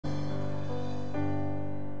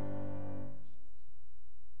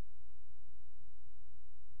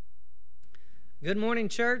Good morning,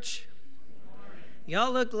 church.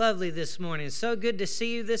 Y'all look lovely this morning. It's so good to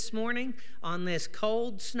see you this morning on this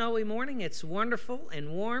cold, snowy morning. It's wonderful and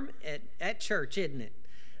warm at church, isn't it?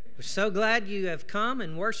 We're so glad you have come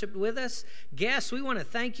and worshiped with us. Guests, we want to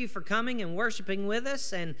thank you for coming and worshiping with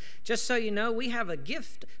us. And just so you know, we have a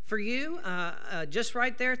gift for you just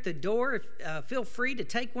right there at the door. Feel free to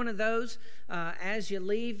take one of those as you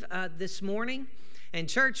leave this morning. And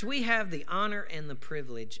church, we have the honor and the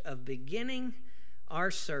privilege of beginning our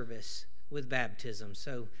service with baptism.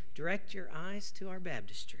 So direct your eyes to our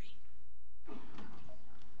baptistry.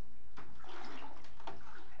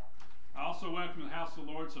 I also welcome to the house of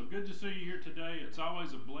the Lord. So good to see you here today. It's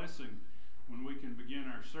always a blessing when we can begin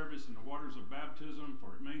our service in the waters of baptism,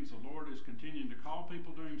 for it means the Lord is continuing to call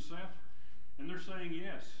people to himself, and they're saying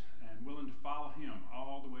yes and willing to follow him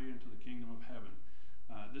all the way into the kingdom of heaven.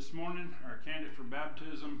 This morning, our candidate for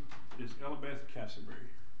baptism is Elizabeth Castleberry.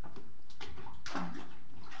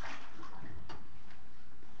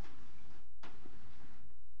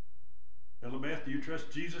 Elizabeth, do you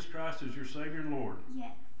trust Jesus Christ as your Savior and Lord?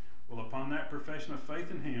 Yes. Well, upon that profession of faith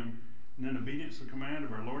in him and in obedience to the command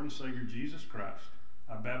of our Lord and Savior Jesus Christ,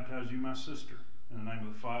 I baptize you, my sister, in the name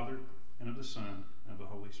of the Father, and of the Son, and of the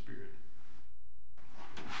Holy Spirit.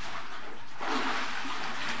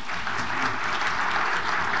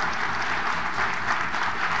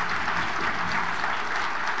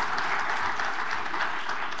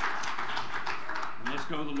 Let's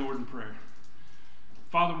go to the Lord in prayer.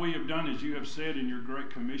 Father, we have done as you have said in your great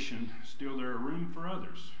commission. Still there are room for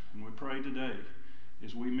others. And we pray today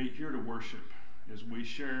as we meet here to worship, as we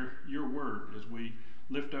share your word, as we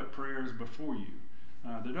lift up prayers before you,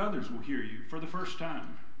 that others will hear you for the first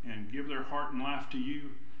time and give their heart and life to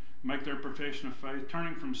you, make their profession of faith,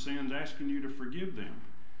 turning from sins, asking you to forgive them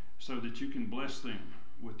so that you can bless them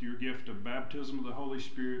with your gift of baptism of the Holy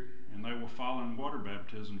Spirit, and they will follow in water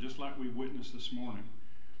baptism just like we witnessed this morning.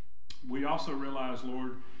 We also realize,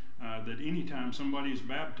 Lord, that anytime somebody is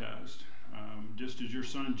baptized, just as your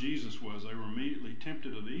son Jesus was, they were immediately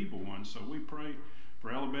tempted of the evil one. So we pray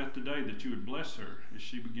for Elizabeth today that you would bless her as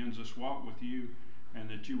she begins this walk with you, and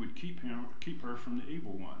that you would keep her from the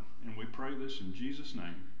evil one. And we pray this in Jesus'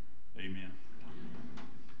 name. Amen.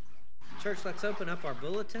 Church, let's open up our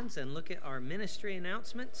bulletins and look at our ministry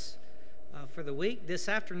announcements for the week. This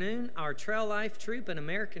afternoon, our Trail Life Troop and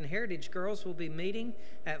American Heritage Girls will be meeting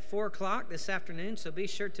at 4 o'clock this afternoon, so be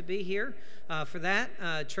sure to be here for that,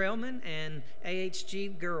 Trailmen and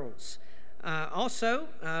AHG girls. Also,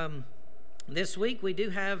 this week we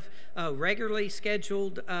do have regularly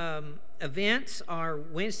scheduled events. Our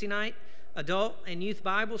Wednesday night Adult and Youth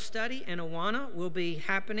Bible Study in Awana will be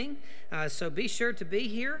happening, so be sure to be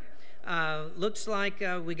here. Looks like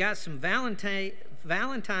we got some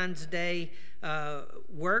Valentine's Day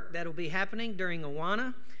work that'll be happening during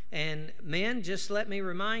Awana. And men, just let me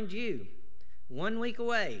remind you, 1 week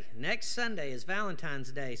away, next Sunday is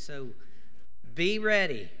Valentine's Day, so be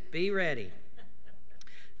ready, be ready.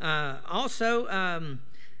 Also,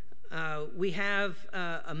 we have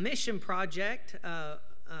a mission project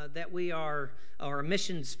that we are, or a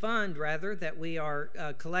missions fund rather, that we are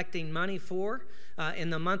collecting money for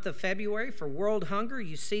in the month of February for world hunger.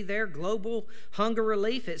 You see there, global hunger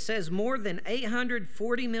relief. It says more than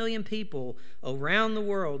 840 million people around the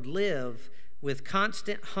world live with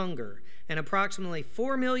constant hunger, and approximately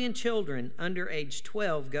 4 million children under age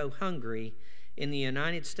 12 go hungry in the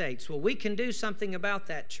United States. Well, we can do something about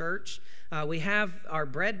that, church. We have our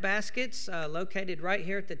bread baskets located right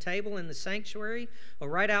here at the table in the sanctuary, or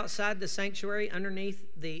right outside the sanctuary underneath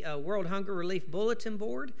the World Hunger Relief Bulletin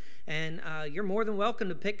Board. And you're more than welcome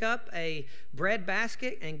to pick up a bread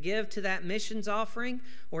basket and give to that missions offering.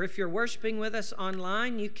 Or if you're worshiping with us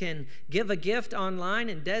online, you can give a gift online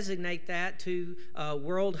and designate that to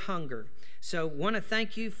World Hunger. So want to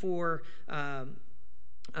thank you for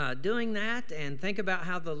doing that, and think about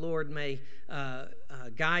how the Lord may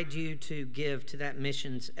guide you to give to that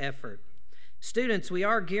missions effort. Students, we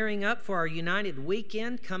are gearing up for our United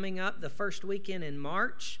Weekend coming up the first weekend in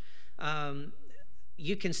March.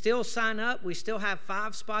 You can still sign up. We still have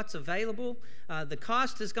 5 spots available. The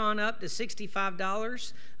cost has gone up to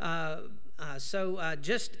 $65. So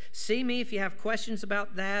just see me if you have questions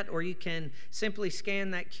about that, or you can simply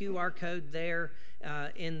scan that QR code there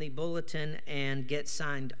in the bulletin and get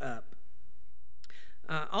signed up.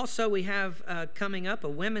 Also, we have coming up a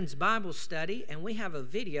women's Bible study, and we have a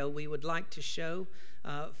video we would like to show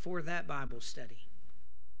for that Bible study.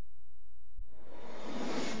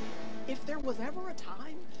 If there was ever a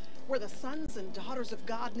time where the sons and daughters of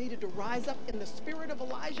God needed to rise up in the spirit of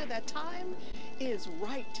Elijah, that time is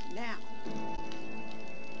right now.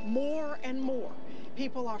 More and more,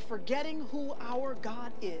 people are forgetting who our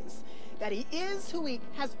God is, that he is who he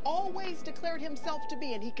has always declared himself to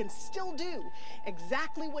be, and he can still do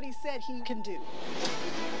exactly what he said he can do.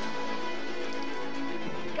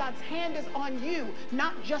 God's hand is on you,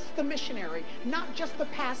 not just the missionary, not just the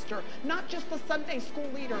pastor, not just the Sunday school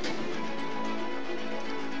leader.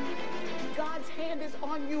 God's hand is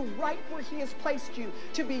on you right where he has placed you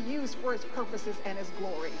to be used for his purposes and his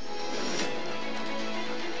glory.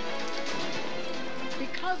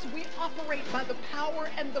 Because we operate by the power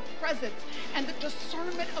and the presence and the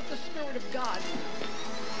discernment of the Spirit of God,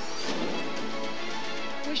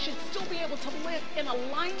 we should still be able to live in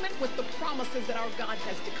alignment with the promises that our God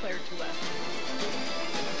has declared to us.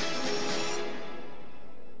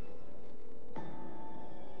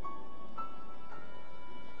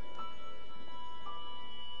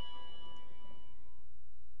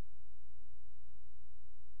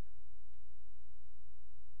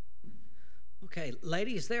 Okay,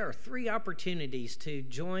 ladies, there are 3 opportunities to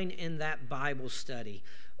join in that Bible study.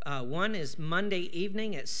 One is Monday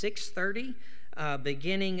evening at 6:30,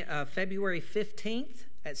 beginning February 15th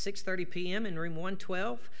at 6:30 p.m. in room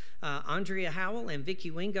 112. Andrea Howell and Vicki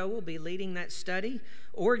Wingo will be leading that study.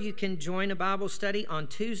 Or you can join a Bible study on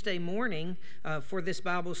Tuesday morning for this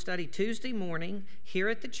Bible study Tuesday morning here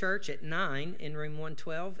at the church at 9 in room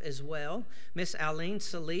 112 as well. Miss Aline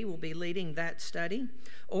Salee will be leading that study.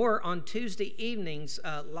 Or on Tuesday evenings,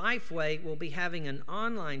 Lifeway will be having an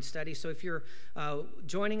online study. So if you're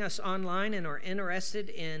joining us online and are interested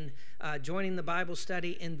in joining the Bible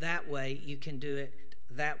study in that way, you can do it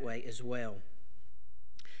that way as well.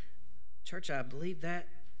 Church, I believe that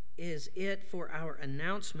is it for our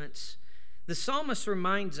announcements. The psalmist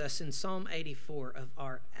reminds us in Psalm 84 of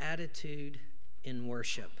our attitude in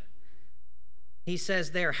worship. He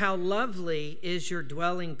says there, "How lovely is your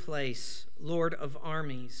dwelling place, Lord of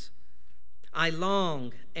armies. I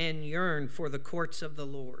long and yearn for the courts of the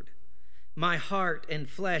Lord. My heart and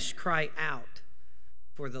flesh cry out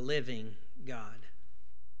for the living God."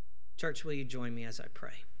 Church, will you join me as I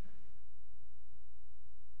pray?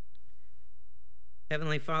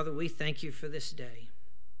 Heavenly Father, we thank you for this day.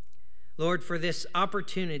 Lord, for this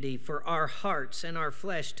opportunity for our hearts and our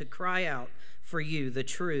flesh to cry out for you, the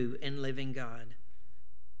true and living God.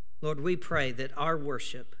 Lord, we pray that our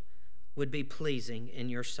worship would be pleasing in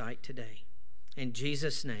your sight today. In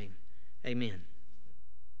Jesus' name, amen.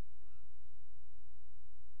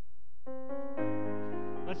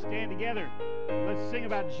 Let's stand together. Let's sing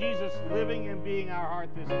about Jesus living and being our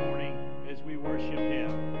heart this morning as we worship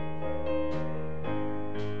him.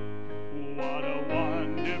 What a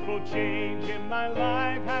wonderful change in my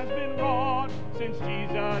life has been wrought since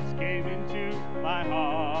Jesus came into my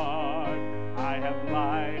heart. I have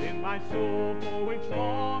light in my soul for which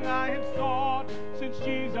long I have sought since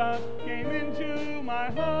Jesus came into my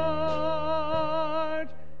heart.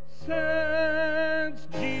 Since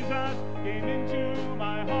Jesus came into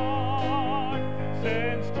my heart.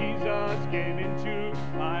 Since Jesus came into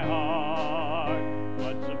my heart.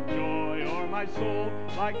 Floods of joy o'er my soul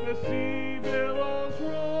like the sea billows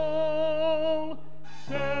roll.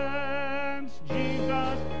 Since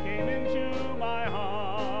Jesus came into my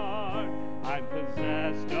heart, I'm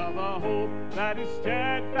possessed of a hope that is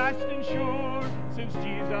steadfast and sure. Since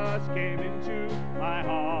Jesus came into my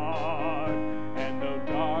heart, and no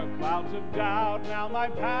dark clouds of doubt now my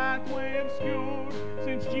pathway obscured.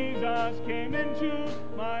 Since Jesus came into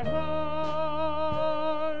my heart.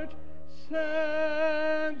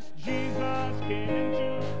 Since Jesus came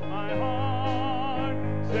into my heart.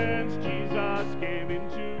 Since Jesus came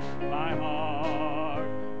into my heart.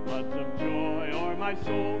 Floods of joy o'er my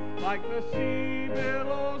soul like the sea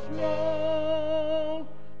billows roll.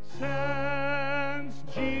 Since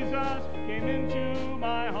Jesus came into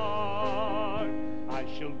my heart, I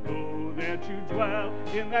shall go there to dwell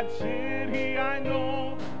in that city I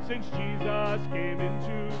know. Since Jesus came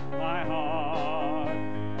into my heart.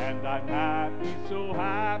 And I'm happy, so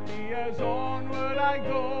happy as onward I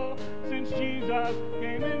go. Since Jesus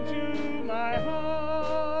came into my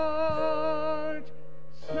heart.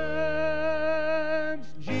 Since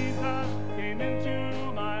Jesus came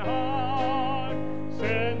into my heart.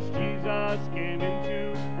 Since Jesus came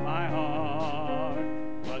into my heart.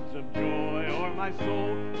 Floods of joy o'er my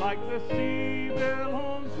soul like the sea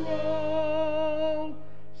billows roll.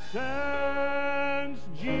 Since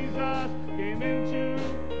Jesus came into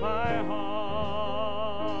my heart.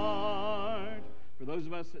 For those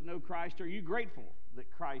of us that know Christ, are you grateful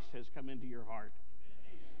that Christ has come into your heart?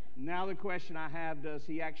 Now the question I have, does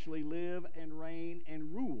he actually live and reign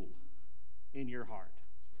and rule in your heart?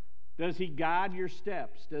 Does He guide your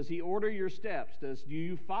steps? Does He order your steps? Do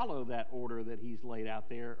you follow that order that He's laid out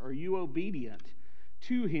there? Are you obedient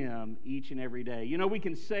to Him each and every day? You know, we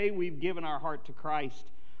can say we've given our heart to Christ,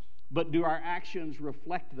 but do our actions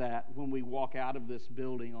reflect that when we walk out of this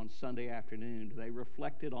building on Sunday afternoon? Do they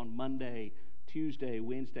reflect it on Monday, Tuesday,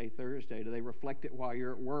 Wednesday, Thursday? Do they reflect it while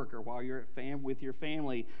you're at work or while you're with your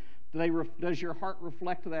family? Does your heart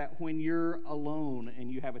reflect that when you're alone and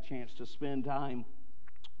you have a chance to spend time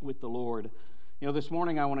with the Lord? You know, this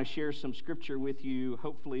morning I want to share some scripture with you,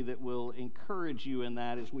 hopefully that will encourage you in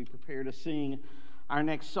that as we prepare to sing our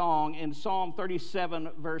next song. In Psalm 37,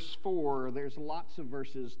 verse 4, there's lots of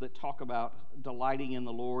verses that talk about delighting in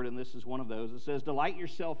the Lord, and this is one of those. It says, "Delight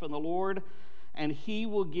yourself in the Lord, and He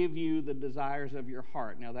will give you the desires of your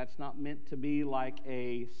heart." Now, that's not meant to be like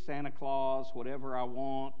a Santa Claus, whatever I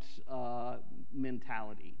want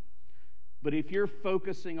mentality. But if you're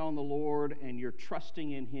focusing on the Lord and you're trusting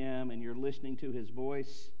in Him and you're listening to His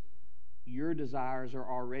voice, your desires are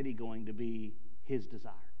already going to be His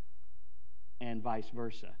desire, and vice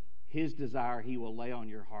versa. His desire He will lay on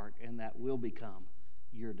your heart, and that will become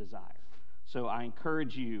your desire. So I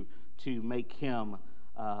encourage you to make Him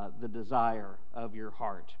the desire of your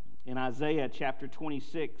heart. In Isaiah chapter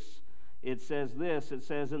 26, it says this. It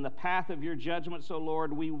says, "In the path of your judgments, O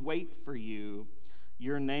Lord, we wait for you.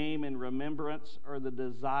 Your name and remembrance are the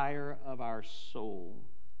desire of our soul.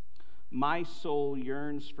 My soul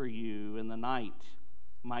yearns for you in the night.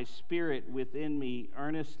 My spirit within me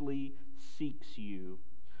earnestly seeks you.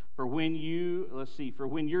 For when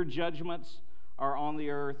your judgments are on the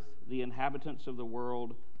earth, the inhabitants of the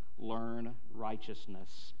world learn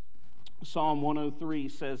righteousness." Psalm 103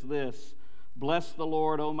 says this, "Bless the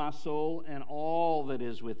Lord, O my soul, and all that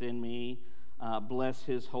is within me. Bless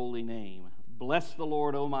His holy name. Bless the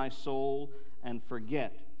Lord, O my soul, and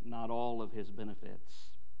forget not all of His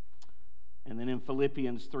benefits." And then in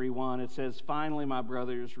Philippians 3:1, it says, "Finally, my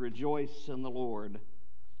brothers, rejoice in the Lord.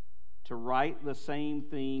 To write the same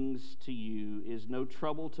things to you is no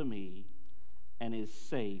trouble to me and is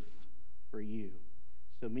safe for you."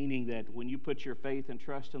 So meaning that when you put your faith and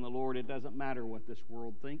trust in the Lord, it doesn't matter what this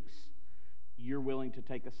world thinks. You're willing to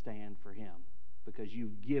take a stand for Him because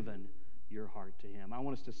you've given your heart to Him. I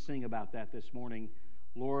want us to sing about that this morning.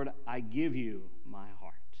 Lord, I give you my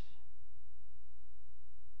heart.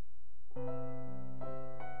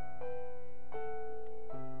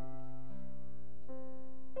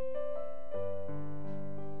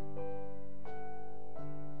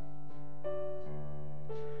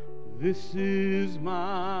 This is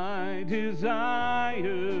my desire,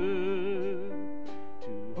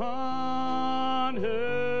 to honor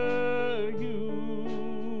you.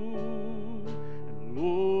 And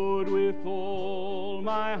Lord, with all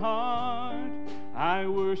my heart, I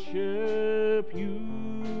worship you.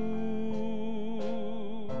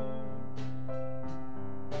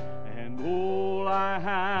 And all I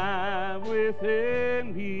have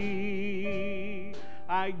within me,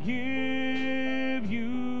 I give you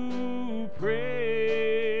praise.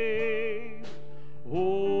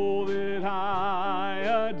 All that I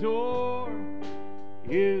adore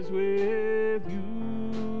is with you.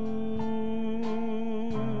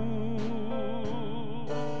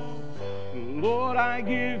 Lord, I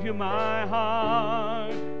give you my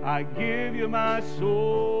heart, I give you my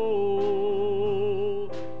soul,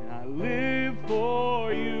 and I live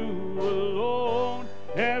for you alone.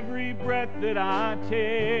 Every breath that I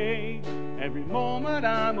take, every moment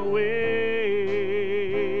I'm awake,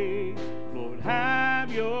 Lord,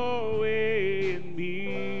 have your way in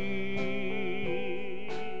me.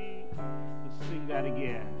 Let's sing that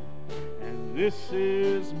again. And this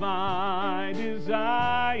is my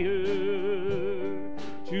desire,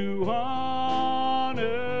 to honor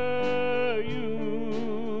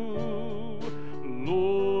you,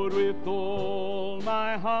 Lord, with all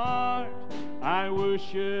my heart, I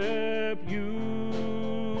worship you.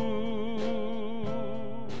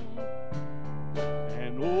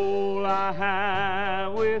 And all I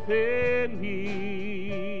have within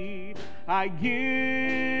me, I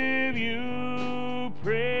give you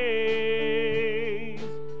praise.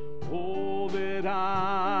 All that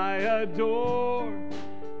I adore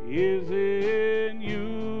is in you.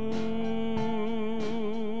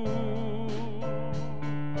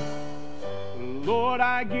 Lord,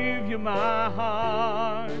 I give you my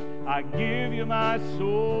heart, I give you my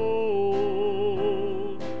soul.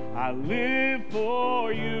 I live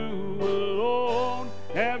for you alone.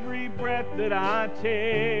 Every breath that I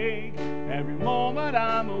take, every moment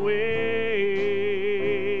I'm awake,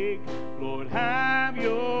 Lord, have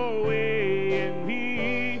your way in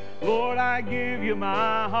me. Lord, I give you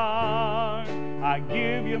my heart, I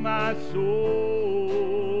give you my soul.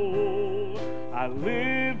 I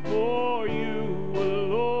live for you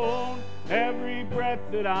alone. Every breath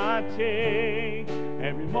that I take,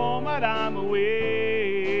 every moment I'm awake,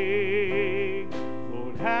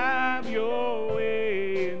 Lord, have your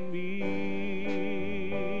way in me.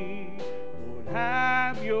 Lord,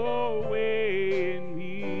 have your way in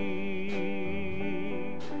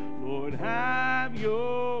me. Lord, have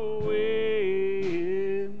your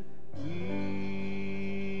way in me.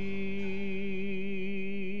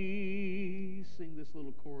 Sing this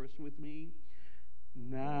little chorus with me.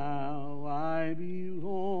 Now I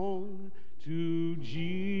belong to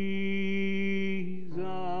Jesus,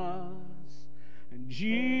 and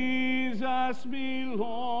Jesus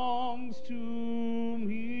belongs to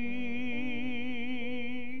me.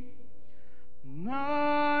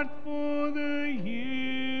 Not for the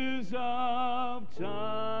years of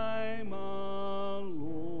time alone,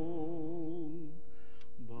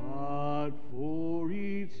 but for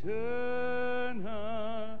eternity.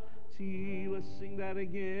 Let's sing that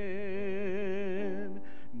again.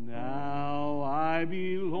 Now I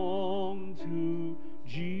belong to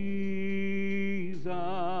Jesus.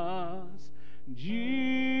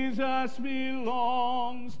 Jesus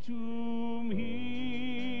belongs to me.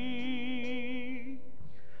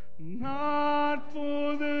 Not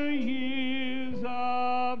for the years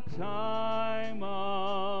of time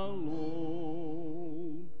alone,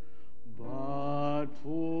 but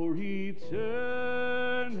for eternity.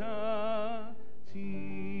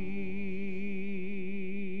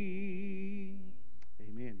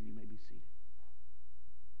 Amen. You may be seated.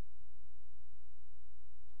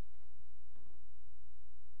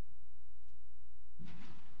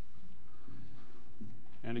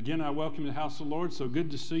 And again, I welcome you to the house of the Lord. So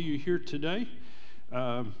good to see you here today.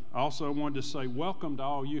 Also, I wanted to say welcome to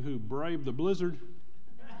all you who braved the blizzard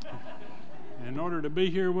in order to be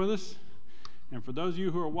here with us. And for those of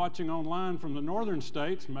you who are watching online from the northern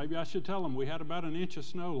states, maybe I should tell them we had about an inch of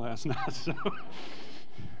snow last night. So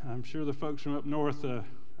I'm sure the folks from up north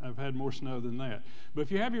have had more snow than that. But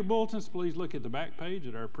if you have your bulletins, please look at the back page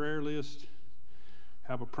at our prayer list.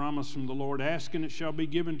 Have a promise from the Lord. Ask and it shall be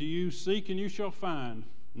given to you. Seek and you shall find.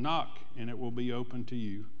 Knock and it will be open to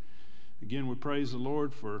you. Again, we praise the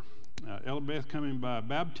Lord for Elabeth coming by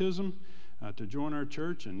baptism to join our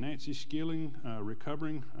church, and Nancy Skilling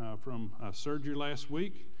recovering from surgery last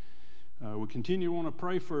week. We continue to want to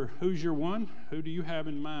pray for who's your one. Who do you have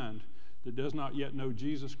in mind that does not yet know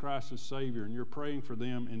Jesus Christ as Savior, and you're praying for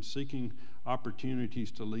them and seeking opportunities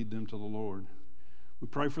to lead them to the Lord. We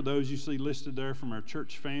pray for those you see listed there from our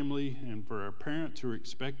church family and for our parents who are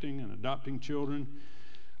expecting and adopting children.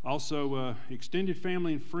 Also, extended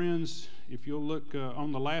family and friends. If you'll look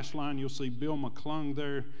on the last line, you'll see Bill McClung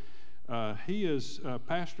there. He is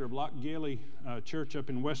pastor of Lock Galley Church up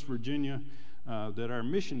in West Virginia that our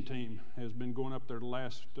mission team has been going up there the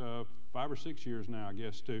last 5 or 6 years now, I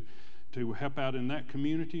guess, to help out in that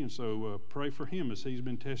community. And so pray for him as he's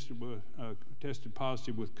been tested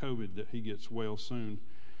positive with COVID, that he gets well soon.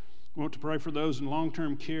 I want to pray for those in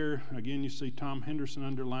long-term care. Again, you see Tom Henderson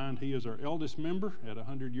underlined. He is our eldest member at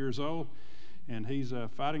 100 years old, and he's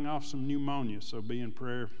fighting off some pneumonia, so be in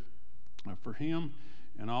prayer for him.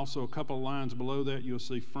 And also a couple of lines below that, you'll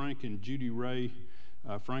see Frank and Judy Ray.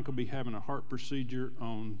 Frank will be having a heart procedure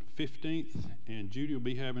on 15th, and Judy will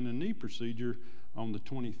be having a knee procedure on the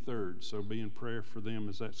 23rd, so be in prayer for them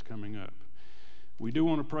as that's coming up. We do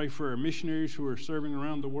want to pray for our missionaries who are serving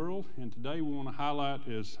around the world, and today we want to highlight,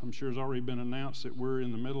 as I'm sure has already been announced, that we're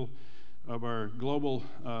in the middle of our global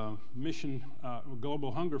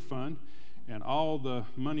global hunger fund, and all the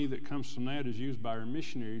money that comes from that is used by our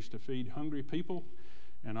missionaries to feed hungry people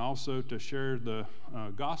and also to share the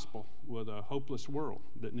gospel with a hopeless world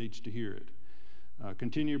that needs to hear it.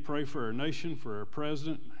 Continue to pray for our nation, for our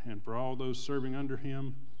president, and for all those serving under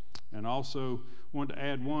him. And also want to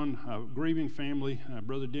add one grieving family.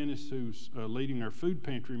 Brother Dennis, who's leading our food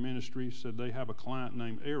pantry ministry, said they have a client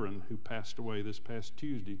named Aaron who passed away this past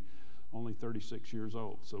Tuesday, only 36 years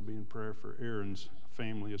old. So be in prayer for Aaron's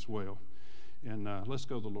family as well. And let's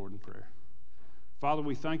go to the Lord in prayer. Father,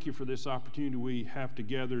 we thank you for this opportunity we have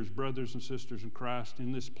together as brothers and sisters in Christ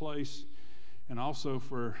in this place, and also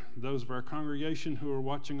for those of our congregation who are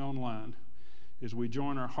watching online as we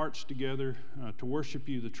join our hearts together to worship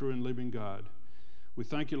you, the true and living God. We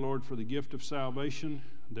thank you, Lord, for the gift of salvation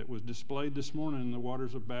that was displayed this morning in the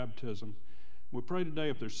waters of baptism. We pray today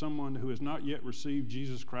if there's someone who has not yet received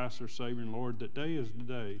Jesus Christ their Savior and Lord, that day is the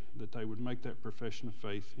day that they would make that profession of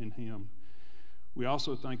faith in him. We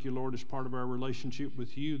also thank you, Lord, as part of our relationship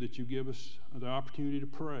with you, that you give us the opportunity to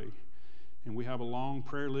pray. And we have a long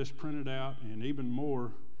prayer list printed out, and even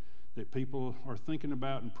more that people are thinking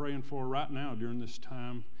about and praying for right now during this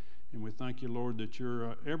time. And we thank you, Lord, that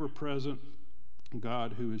you're ever-present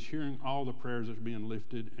God who is hearing all the prayers that are being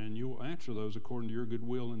lifted, and you will answer those according to your good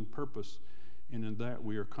will and purpose. And in that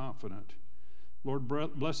we are confident. Lord,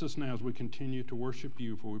 bless us now as we continue to worship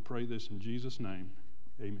you, for we pray this in Jesus' name.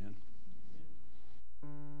 Amen.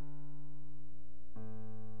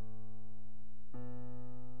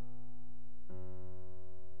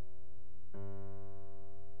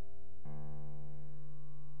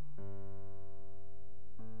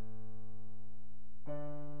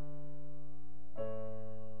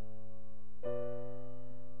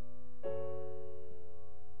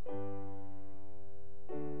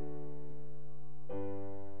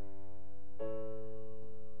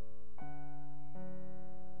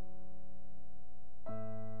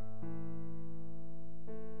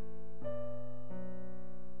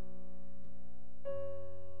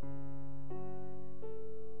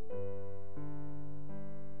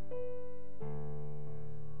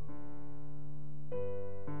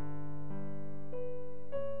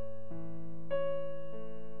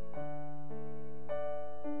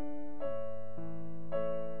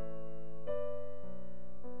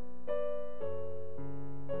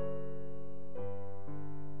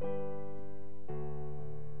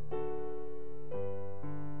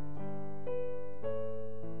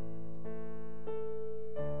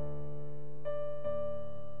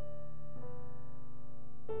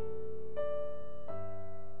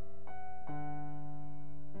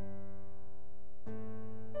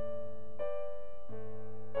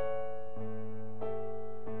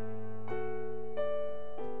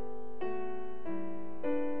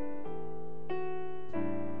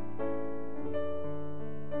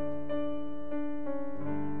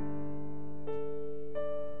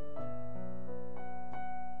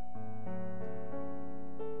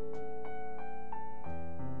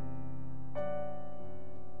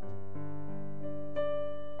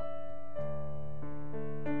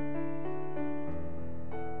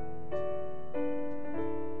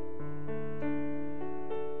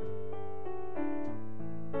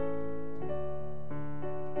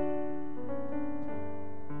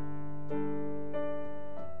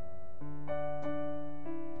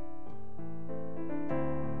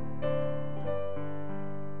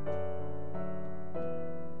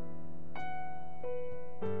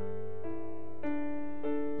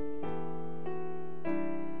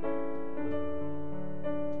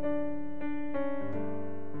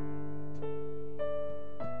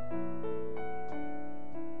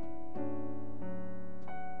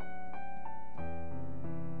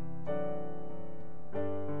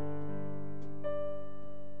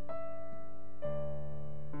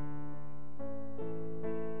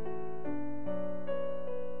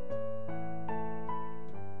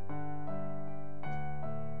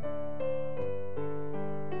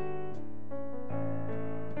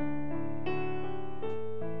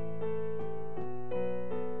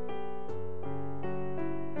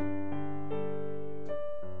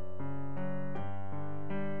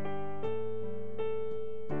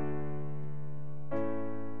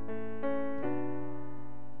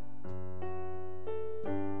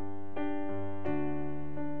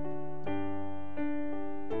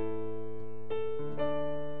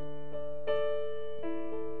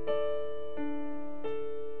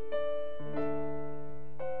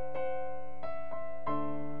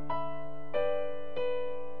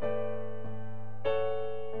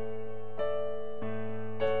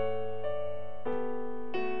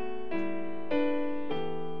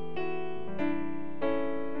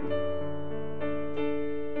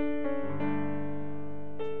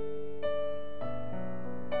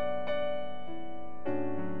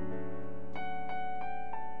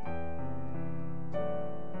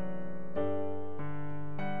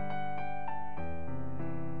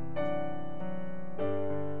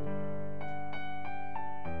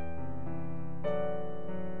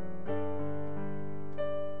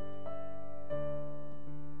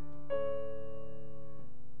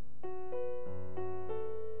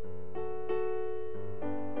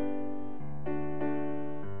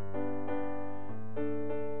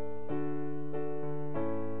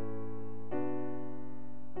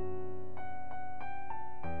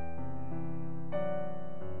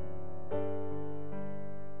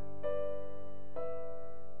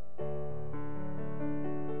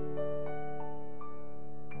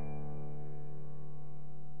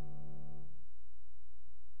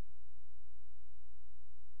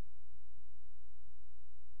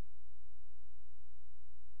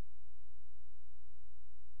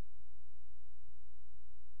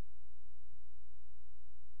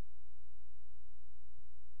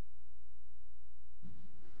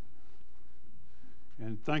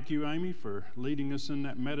 And thank you, Amy, for leading us in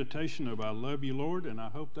that meditation of I love you, Lord, and I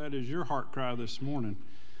hope that is your heart cry this morning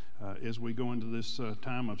as we go into this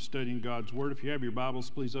time of studying God's Word. If you have your Bibles,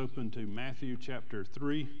 please open to Matthew chapter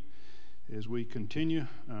 3 as we continue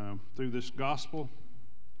through this gospel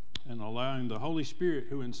and allowing the Holy Spirit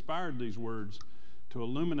who inspired these words to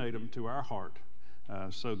illuminate them to our heart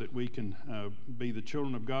so that we can be the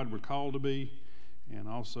children of God we're called to be, and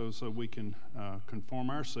also so we can conform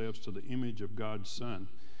ourselves to the image of God's Son.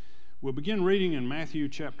 We'll begin reading in Matthew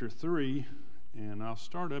chapter 3, and I'll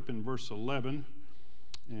start up in verse 11.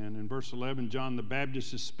 And in verse 11, John the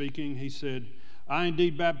Baptist is speaking. He said, I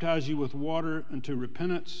indeed baptize you with water unto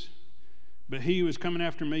repentance, but he who is coming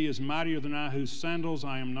after me is mightier than I, whose sandals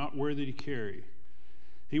I am not worthy to carry.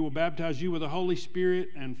 He will baptize you with the Holy Spirit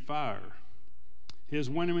and fire. His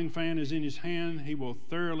winnowing fan is in his hand. He will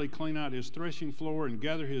thoroughly clean out his threshing floor and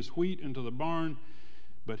gather his wheat into the barn,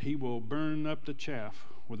 but he will burn up the chaff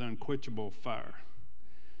with unquenchable fire.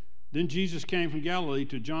 Then Jesus came from Galilee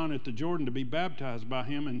to John at the Jordan to be baptized by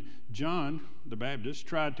him, and John the Baptist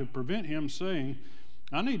tried to prevent him, saying,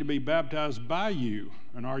 I need to be baptized by you,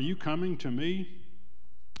 and are you coming to me?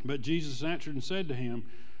 But Jesus answered and said to him,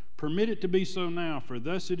 Permit it to be so now, for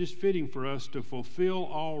thus it is fitting for us to fulfill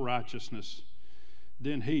all righteousness.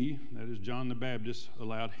 Then he, that is John the Baptist,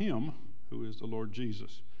 allowed him, who is the Lord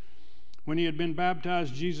Jesus. When he had been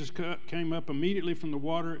baptized, Jesus came up immediately from the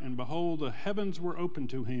water, and behold, the heavens were opened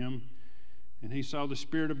to him, and he saw the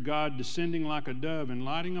Spirit of God descending like a dove and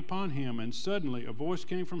lighting upon him, and suddenly a voice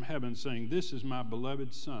came from heaven saying, This is my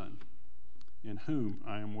beloved Son, in whom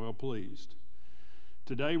I am well pleased.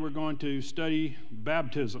 Today we're going to study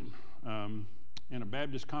baptism in a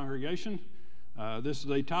Baptist congregation. This is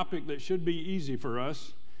a topic that should be easy for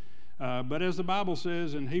us, but as the Bible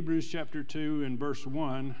says in Hebrews chapter 2 and verse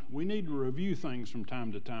 1, we need to review things from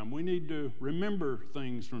time to time. We need to remember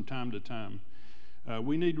things from time to time.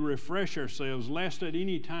 We need to refresh ourselves, lest at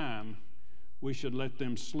any time we should let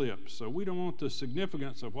them slip. So we don't want the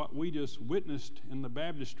significance of what we just witnessed in the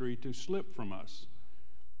baptistry to slip from us.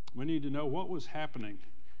 We need to know what was happening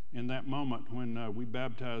in that moment when we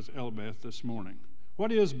baptized Elbeth this morning.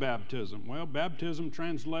 What is baptism? Well, baptism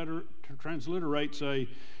transliterates a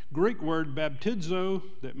Greek word, baptizo,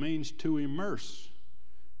 that means to immerse,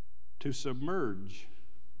 to submerge,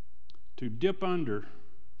 to dip under,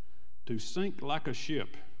 to sink like a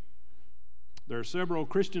ship. There are several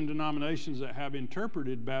Christian denominations that have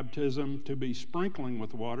interpreted baptism to be sprinkling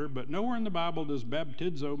with water, but nowhere in the Bible does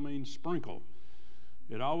baptizo mean sprinkle.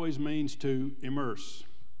 It always means to immerse.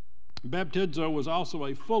 Baptizo was also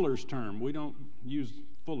a fuller's term. We don't use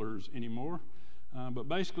fullers anymore, but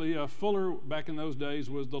basically a fuller back in those days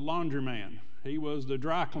was the laundryman. He was the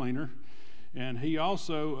dry cleaner, and he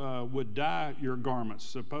also would dye your garments.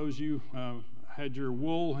 Suppose you had your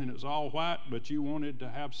wool and it's all white, but you wanted to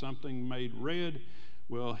have something made red.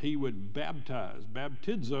 Well, he would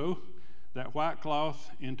baptizo that white cloth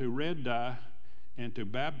into red dye. And to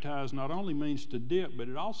baptize not only means to dip, but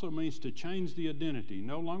it also means to change the identity.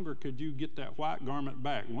 No longer could you get that white garment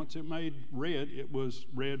back. Once it made red, it was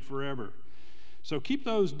red forever. So keep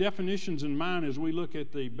those definitions in mind as we look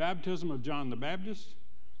at the baptism of John the Baptist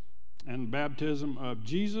and the baptism of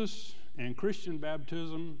Jesus and Christian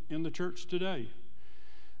baptism in the church today.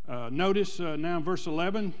 Notice now in verse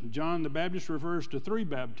 11, John the Baptist refers to three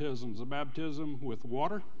baptisms: a baptism with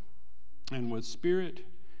water and with spirit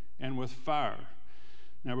and with fire.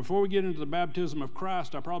 Now, before we get into the baptism of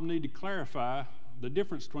Christ, I probably need to clarify the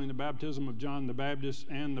difference between the baptism of John the Baptist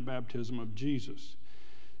and the baptism of Jesus.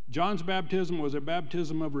 John's baptism was a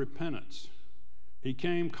baptism of repentance. He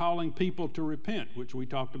came calling people to repent, which we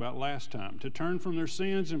talked about last time, to turn from their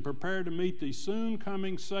sins and prepare to meet the soon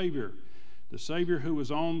coming Savior, the Savior who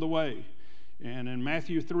was on the way. And in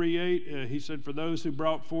Matthew 3:8, he said, for those who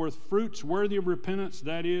brought forth fruits worthy of repentance,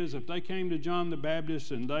 that is, if they came to John the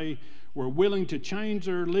Baptist and they were willing to change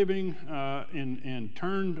their living and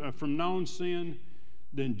turned from known sin,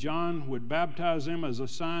 then John would baptize them as a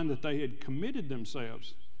sign that they had committed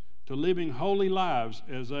themselves to living holy lives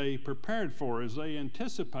as they prepared for, as they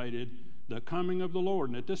anticipated the coming of the Lord.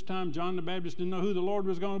 And at this time, John the Baptist didn't know who the Lord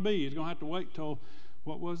was going to be. He's going to have to wait till,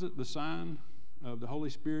 what was it, the sign of the Holy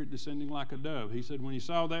Spirit descending like a dove. He said when he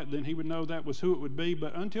saw that, then he would know that was who it would be.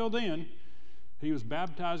 But until then, he was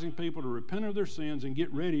baptizing people to repent of their sins and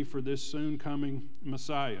get ready for this soon coming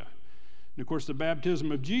Messiah. And of course, the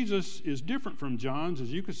baptism of Jesus is different from John's.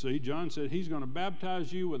 As you can see, John said he's going to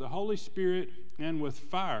baptize you with the Holy Spirit and with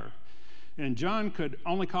fire. And John could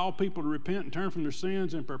only call people to repent and turn from their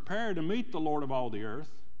sins and prepare to meet the Lord of all the earth.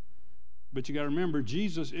 But you got to remember,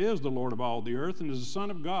 Jesus is the Lord of all the earth, and as the Son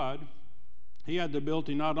of God, He had the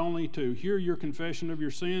ability not only to hear your confession of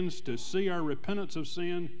your sins, to see our repentance of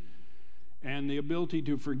sin, and the ability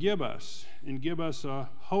to forgive us and give us a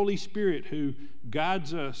Holy Spirit who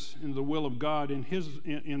guides us in the will of God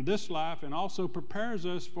in this life, and also prepares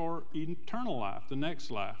us for eternal life, the next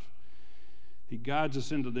life. He guides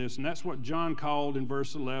us into this, and that's what John called in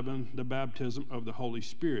verse 11 the baptism of the Holy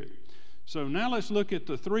Spirit. So now let's look at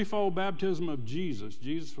the threefold baptism of Jesus.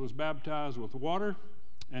 Jesus was baptized with water,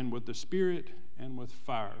 and with the Spirit, and with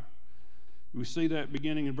fire. We see that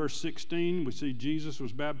beginning in verse 16. We see Jesus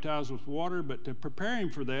was baptized with water, but to prepare him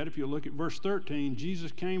for that, if you look at verse 13,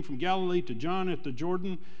 Jesus came from Galilee to John at the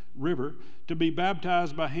Jordan River to be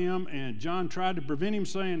baptized by him, and John tried to prevent him,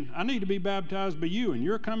 saying, I need to be baptized by you, and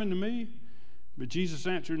you're coming to me? But Jesus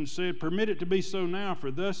answered and said, permit it to be so now, for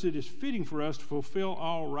thus it is fitting for us to fulfill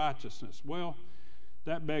all righteousness. Well,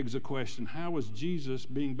 that begs the question, how was Jesus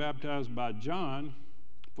being baptized by John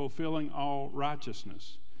fulfilling all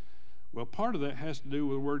righteousness? Well, part of that has to do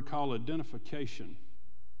with a word called identification.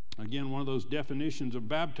 Again, one of those definitions of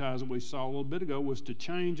baptizing we saw a little bit ago was to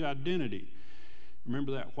change identity.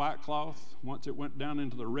 Remember that white cloth? Once it went down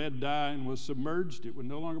into the red dye and was submerged, it would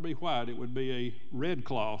no longer be white. It would be a red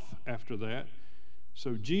cloth after that.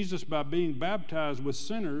 So Jesus, by being baptized with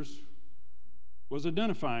sinners, was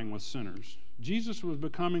identifying with sinners. Jesus was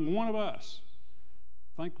becoming one of us.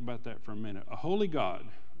 Think about that for a minute. A holy God,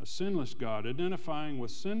 a sinless God, identifying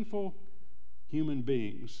with sinful human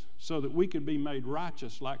beings so that we could be made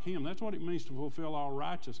righteous like him. That's what it means to fulfill all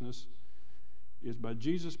righteousness, is by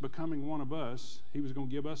Jesus becoming one of us, he was going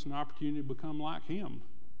to give us an opportunity to become like him.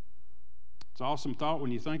 It's an awesome thought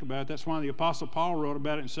when you think about it. That's why the Apostle Paul wrote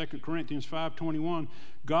about it in 2 Corinthians 5:21.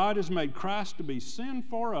 God has made Christ to be sin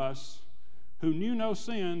for us who knew no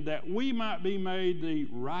sin, that we might be made the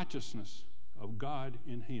righteousness of God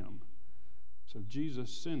in him. So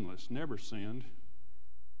Jesus, sinless, never sinned.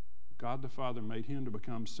 God the Father made him to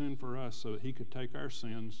become sin for us so that he could take our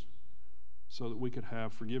sins, so that we could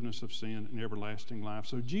have forgiveness of sin and everlasting life.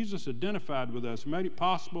 So Jesus identified with us, made it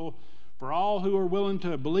possible for all who are willing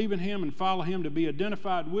to believe in him and follow him to be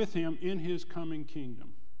identified with him in his coming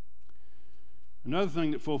kingdom. Another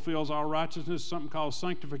thing that fulfills all righteousness is something called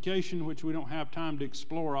sanctification, which we don't have time to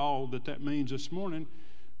explore all that means this morning.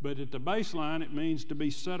 But at the baseline, it means to be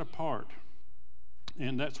set apart.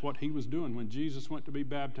 And that's what he was doing. When Jesus went to be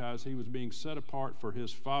baptized, he was being set apart for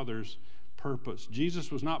his Father's purpose.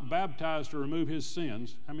 Jesus was not baptized to remove his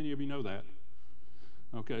sins. How many of you know that?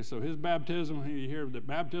 Okay, so his baptism, you hear that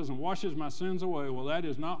baptism washes my sins away. Well, that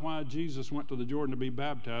is not why Jesus went to the Jordan to be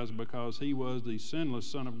baptized, because he was the sinless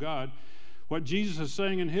Son of God. What Jesus is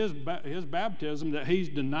saying in his baptism, that he's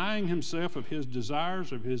denying himself of his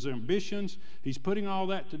desires, of his ambitions. He's putting all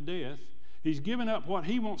that to death. He's giving up what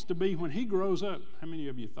he wants to be when he grows up. How many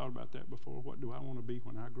of you thought about that before? What do I want to be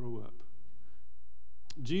when I grow up?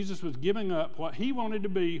 Jesus was giving up what he wanted to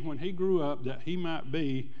be when he grew up, that he might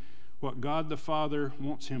be what God the Father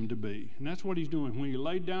wants him to be. And that's what he's doing. When he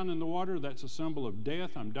laid down in the water, that's a symbol of death.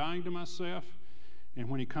 I'm dying to myself. And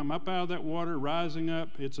when he come up out of that water, rising up,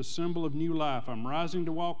 it's a symbol of new life. I'm rising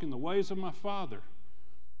to walk in the ways of my Father.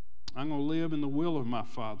 I'm going to live in the will of my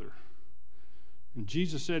Father. And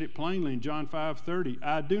Jesus said it plainly in John 5:30,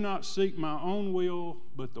 I do not seek my own will,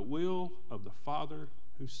 but the will of the Father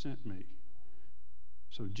who sent me.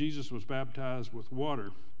 So Jesus was baptized with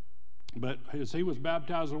water. But as he was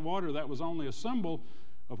baptized with water, that was only a symbol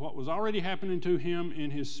of what was already happening to him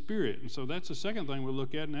in his spirit. And so that's the second thing we'll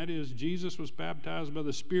look at, and that is Jesus was baptized by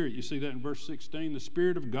the Spirit. You see that in verse 16. The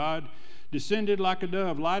Spirit of God descended like a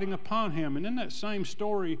dove, lighting upon him. And in that same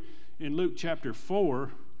story in Luke chapter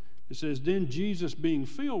 4, it says, then Jesus being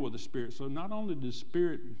filled with the Spirit. So not only did the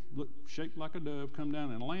Spirit look shaped like a dove come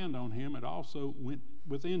down and land on him, it also went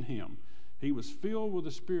within him. He was filled with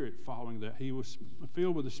the Spirit following that. He was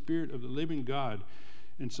filled with the Spirit of the living God.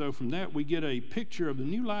 And so from that, we get a picture of the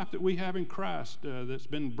new life that we have in Christ that's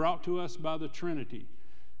been brought to us by the Trinity.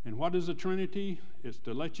 And what is the Trinity? It's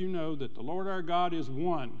to let you know that the Lord our God is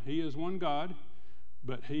one. He is one God,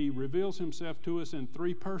 but he reveals himself to us in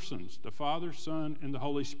three persons, the Father, Son, and the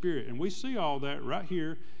Holy Spirit. And we see all that right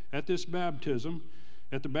here at this baptism.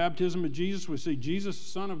 At the baptism of Jesus, we see Jesus,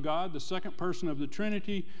 the Son of God, the second person of the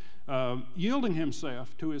Trinity, yielding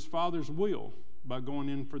himself to his Father's will by going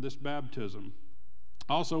in for this baptism.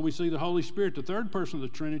 Also, we see the Holy Spirit, the third person of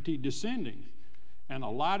the Trinity, descending and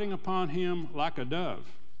alighting upon him like a dove,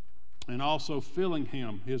 and also filling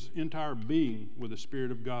him, his entire being, with the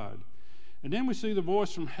Spirit of God. And then we see the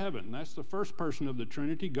voice from heaven. That's the first person of the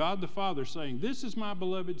Trinity, God the Father, saying, this is my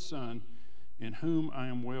beloved Son, in whom I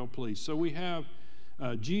am well pleased. So we have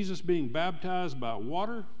Jesus being baptized by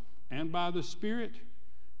water and by the Spirit.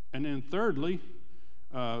 And then thirdly,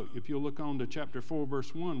 if you'll look on to chapter 4,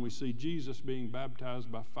 verse 1, we see Jesus being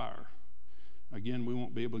baptized by fire. Again, we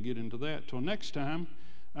won't be able to get into that till next time.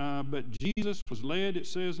 But Jesus was led, it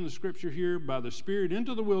says in the scripture here, by the Spirit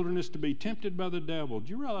into the wilderness to be tempted by the devil. Do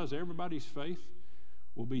you realize everybody's faith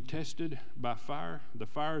will be tested by fire? The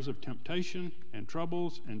fires of temptation and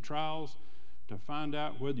troubles and trials to find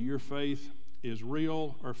out whether your faith is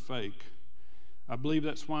real or fake. I believe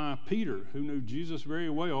that's why Peter, who knew Jesus very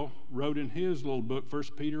well, wrote in his little book, 1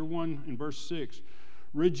 Peter 1 and verse 6,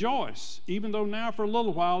 "Rejoice, even though now for a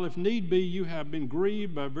little while, if need be, you have been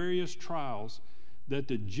grieved by various trials, that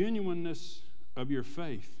the genuineness of your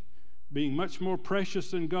faith, being much more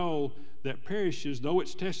precious than gold that perishes, though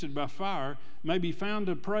it's tested by fire, may be found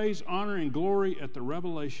to praise, honor, and glory at the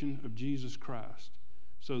revelation of Jesus Christ."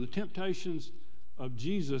 So the temptations of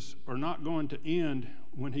Jesus are not going to end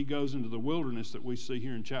when he goes into the wilderness that we see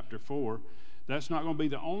here in chapter 4. That's not going to be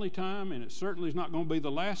the only time, and it certainly is not going to be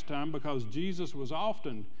the last time, because Jesus was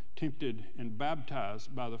often tempted and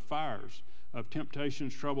baptized by the fires of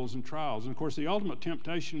temptations, troubles, and trials. And of course, the ultimate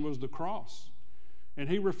temptation was the cross. And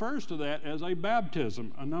he refers to that as a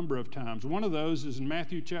baptism a number of times. One of those is in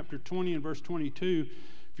Matthew chapter 20 and verse 22.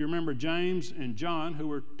 If you remember, James and John, who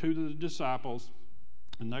were two of the disciples,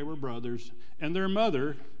 and they were brothers, and their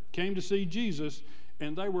mother came to see Jesus,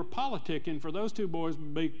 and they were politicking for those two boys to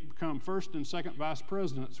become first and second vice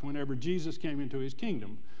presidents whenever Jesus came into his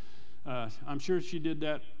kingdom. I'm sure she did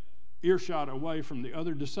that earshot away from the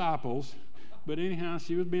other disciples, but anyhow,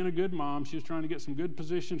 she was being a good mom. She was trying to get some good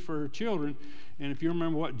positions for her children. And if you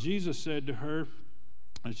remember what Jesus said to her,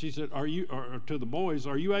 and she said, or to the boys,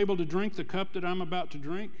 "Are you able to drink the cup that I'm about to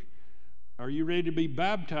drink? Are you ready to be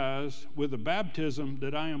baptized with the baptism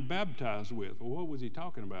that I am baptized with?" Well, what was he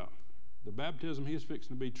talking about? The baptism he was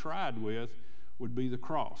fixing to be tried with would be the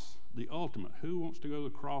cross, the ultimate. Who wants to go to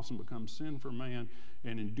the cross and become sin for man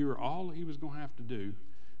and endure all that he was going to have to do?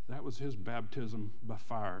 That was his baptism by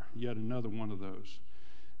fire, yet another one of those.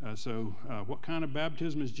 What kind of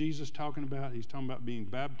baptism is Jesus talking about? He's talking about being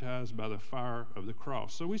baptized by the fire of the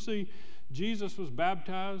cross. So we see Jesus was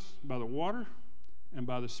baptized by the water and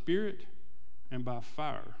by the Spirit and by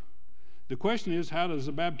fire. The question is, how does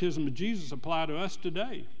the baptism of Jesus apply to us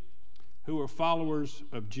today who are followers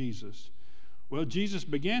of Jesus? Well, Jesus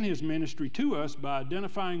began his ministry to us by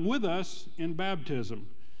identifying with us in baptism.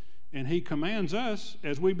 And he commands us,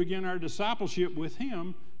 as we begin our discipleship with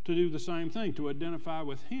him, to do the same thing, to identify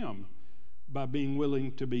with him by being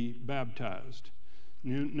willing to be baptized.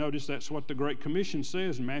 Notice that's what the Great Commission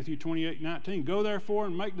says in Matthew 28:19. "Go therefore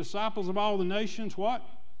and make disciples of all the nations," what?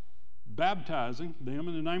 Baptizing them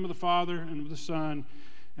in the name of the Father and of the Son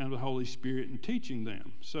and of the Holy Spirit, and teaching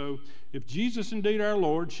them. So if Jesus, indeed our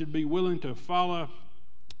Lord, should be willing to follow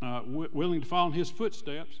in his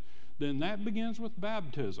footsteps, then that begins with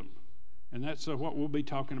baptism. And that's what we'll be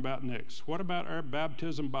talking about next. What about our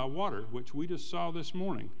baptism by water, which we just saw this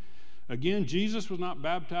morning? Again, Jesus was not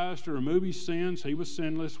baptized to remove his sins. He was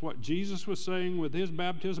sinless. What Jesus was saying with his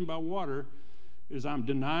baptism by water is, I'm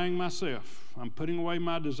denying myself. I'm putting away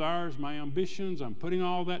my desires, my ambitions. I'm putting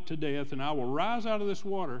all that to death, and I will rise out of this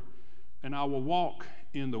water, and I will walk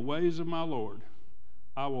in the ways of my Lord.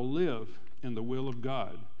 I will live in the will of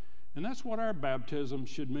God. And that's what our baptism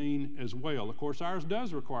should mean as well. Of course, ours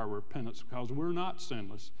does require repentance because we're not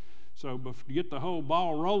sinless. So to get the whole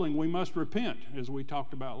ball rolling, we must repent, as we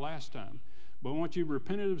talked about last time. But once you've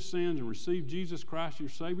repented of sins and received Jesus Christ, your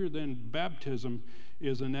Savior, then baptism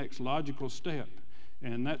is the next logical step.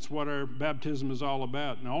 And that's what our baptism is all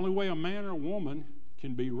about. And the only way a man or woman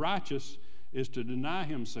can be righteous is to deny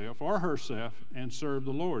himself or herself and serve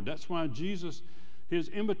the Lord. That's why Jesus, his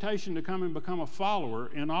invitation to come and become a follower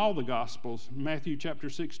in all the Gospels, Matthew chapter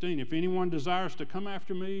 16, if anyone desires to come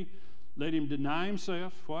after me, let him deny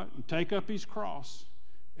himself, and take up his cross,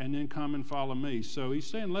 and then come and follow me. So he's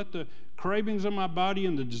saying, let the cravings of my body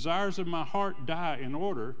and the desires of my heart die in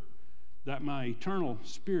order that my eternal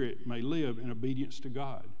spirit may live in obedience to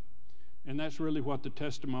God. And that's really what the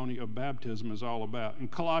testimony of baptism is all about. In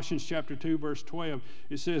Colossians chapter 2, verse 12,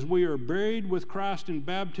 it says, "We are buried with Christ in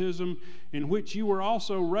baptism, in which you were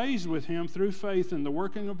also raised with him through faith in the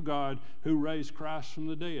working of God who raised Christ from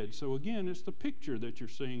the dead." So again, it's the picture that you're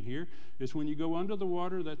seeing here. It's when you go under the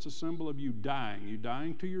water, that's a symbol of you dying. You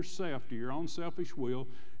dying to yourself, to your own selfish will,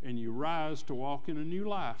 and you rise to walk in a new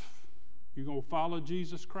life. You're going to follow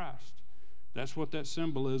Jesus Christ. That's what that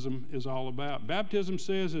symbolism is all about. Baptism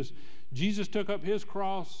says, as Jesus took up his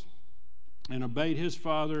cross and obeyed his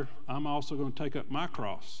Father, I'm also going to take up my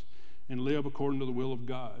cross and live according to the will of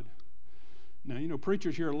God. Now, you know,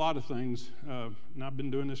 preachers hear a lot of things, and I've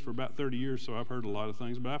been doing this for about 30 years, so I've heard a lot of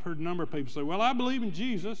things, but I've heard a number of people say, well, I believe in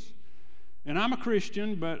Jesus, and I'm a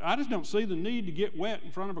Christian, but I just don't see the need to get wet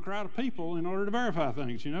in front of a crowd of people in order to verify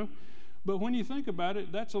things, you know. But when you think about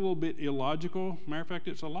it, that's a little bit illogical. Matter of fact,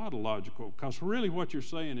 it's a lot illogical, because really what you're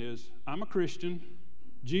saying is, I'm a Christian,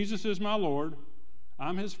 Jesus is my Lord,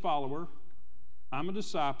 I'm his follower, I'm a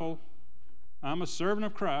disciple, I'm a servant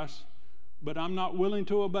of Christ, but I'm not willing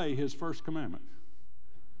to obey his first commandment.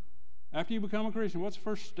 After you become a Christian, what's the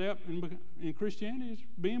first step in Christianity? Is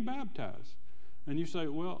being baptized. And you say,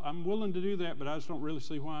 well, I'm willing to do that, but I just don't really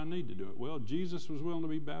see why I need to do it. Well, Jesus was willing to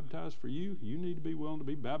be baptized for you. You need to be willing to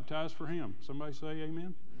be baptized for him. Somebody say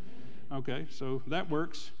amen? Okay, so that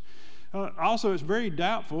works. Also, it's very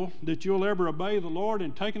doubtful that you'll ever obey the Lord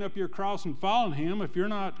in taking up your cross and following him if you're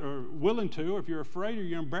not willing to, or if you're afraid or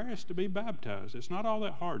you're embarrassed to be baptized. It's not all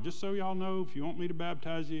that hard. Just so y'all know, if you want me to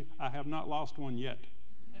baptize you, I have not lost one yet.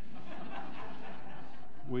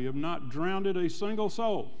 We have not drowned a single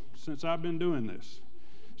soul since I've been doing this.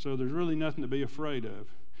 So there's really nothing to be afraid of.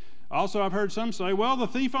 Also, I've heard some say, well, the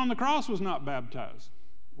thief on the cross was not baptized.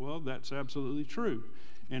 Well, that's absolutely true.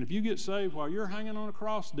 And if you get saved while you're hanging on a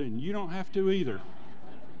cross, then you don't have to either.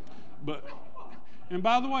 And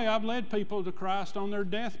by the way, I've led people to Christ on their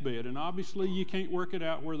deathbed, and obviously you can't work it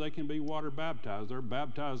out where they can be water baptized. They're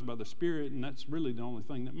baptized by the Spirit, and that's really the only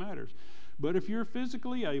thing that matters. But if you're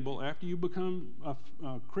physically able, after you become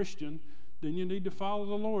a Christian, then you need to follow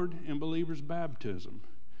the Lord in believer's baptism.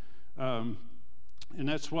 And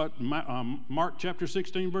that's what Mark chapter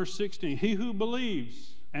 16, verse 16. He who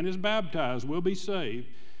believes and is baptized will be saved,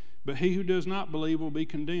 but he who does not believe will be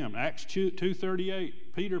condemned. Acts 2:38,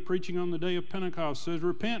 Peter preaching on the day of Pentecost says,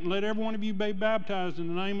 repent and let every one of you be baptized in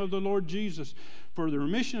the name of the Lord Jesus for the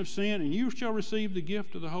remission of sin, and you shall receive the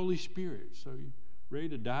gift of the Holy Spirit. So you're ready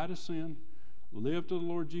to die to sin, live to the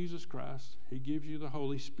Lord Jesus Christ. He gives you the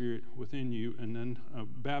Holy Spirit within you, and then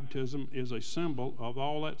baptism is a symbol of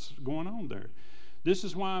all that's going on there. This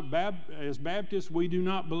is why, as Baptists, we do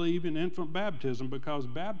not believe in infant baptism, because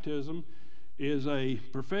baptism is a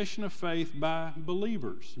profession of faith by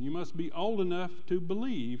believers. You must be old enough to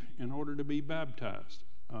believe in order to be baptized.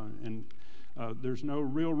 And there's no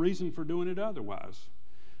real reason for doing it otherwise.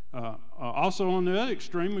 Also, on the other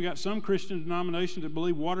extreme, we got some Christian denominations that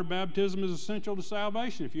believe water baptism is essential to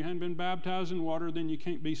salvation. If you hadn't been baptized in water, then you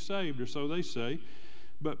can't be saved, or so they say.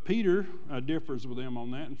 But Peter differs with them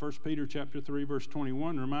on that. In 1 Peter chapter 3, verse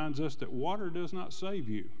 21 reminds us that water does not save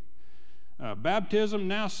you. Baptism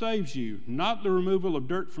now saves you, not the removal of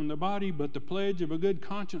dirt from the body, but the pledge of a good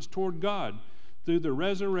conscience toward God through the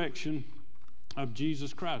resurrection of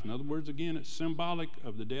Jesus Christ. In other words, again, it's symbolic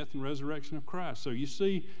of the death and resurrection of Christ. So you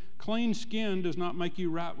see, clean skin does not make you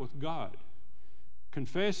right with God.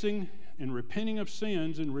 Confessing and repenting of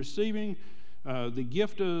sins and receiving the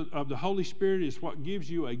gift of the Holy Spirit is what gives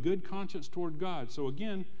you a good conscience toward God. So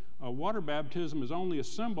again, water baptism is only a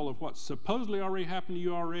symbol of what supposedly already happened to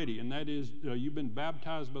you already, and that is you've been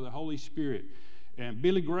baptized by the Holy Spirit. And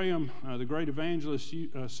Billy Graham, the great evangelist,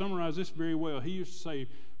 summarized this very well. He used to say,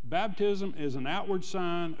 baptism is an outward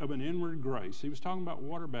sign of an inward grace. He was talking about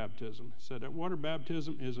water baptism. He said that water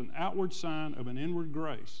baptism is an outward sign of an inward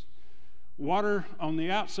grace. Water on the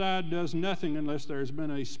outside does nothing unless there's been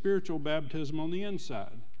a spiritual baptism on the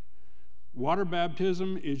inside. Water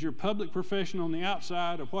baptism is your public profession on the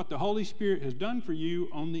outside of what the Holy Spirit has done for you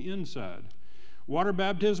on the inside. Water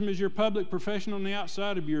baptism is your public profession on the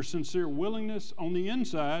outside of your sincere willingness on the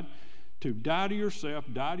inside to die to yourself,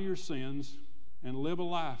 die to your sins, and live a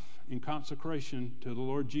life in consecration to the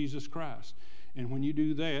Lord Jesus Christ. And when you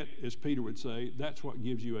do that, as Peter would say, that's what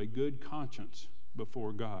gives you a good conscience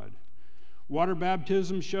before God. Water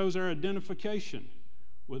baptism shows our identification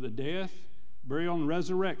with the death, burial, and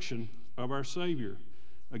resurrection of our Savior.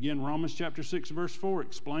 Again, Romans chapter 6, verse 4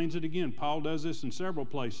 explains it again. Paul does this in several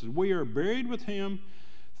places. We are buried with him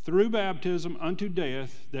through baptism unto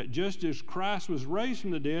death, that just as Christ was raised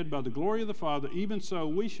from the dead by the glory of the Father, even so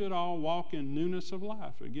we should all walk in newness of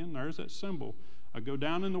life. Again, there's that symbol. I go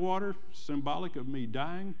down in the water, symbolic of me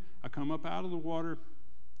dying. I come up out of the water,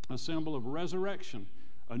 a symbol of resurrection,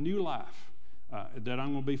 a new life. That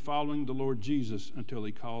I'm going to be following the Lord Jesus until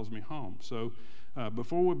he calls me home. So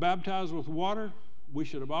before we're baptized with water, we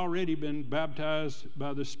should have already been baptized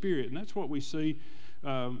by the Spirit. And that's what we see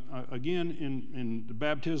again in the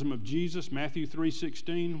baptism of Jesus, Matthew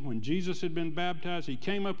 3:16. When Jesus had been baptized, he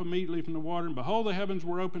came up immediately from the water, and behold, the heavens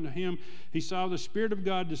were opened to him. He saw the Spirit of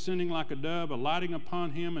God descending like a dove, alighting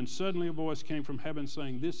upon him, and suddenly a voice came from heaven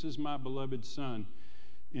saying, "This is my beloved Son,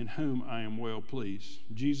 in whom I am well pleased."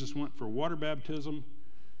 Jesus went for water baptism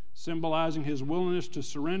symbolizing his willingness to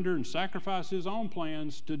surrender and sacrifice his own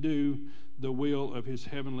plans to do the will of his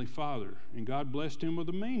heavenly Father. And God blessed him with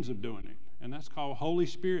the means of doing it, and that's called Holy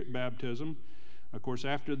Spirit baptism. Of course,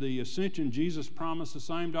 after the ascension, Jesus promised the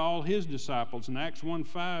same to all his disciples. In Acts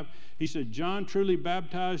 1:5, he said, John truly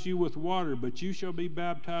baptized you with water, but you shall be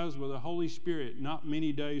baptized with the Holy Spirit not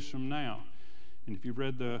many days from now. And if you've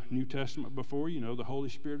read the New Testament before, you know the Holy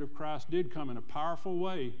Spirit of Christ did come in a powerful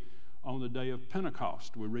way on the day of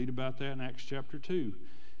Pentecost. We read about that in Acts chapter 2.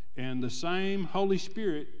 And the same Holy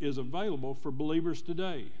Spirit is available for believers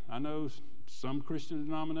today. I know some Christian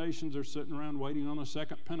denominations are sitting around waiting on a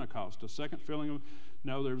second Pentecost, a second filling of,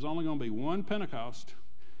 no, there's only going to be one Pentecost,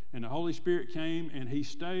 and the Holy Spirit came, and he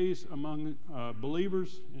stays among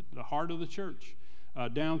believers at the heart of the church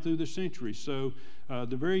down through the centuries. So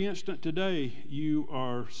the very instant today you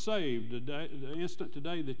are saved, the instant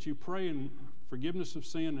today that you pray in forgiveness of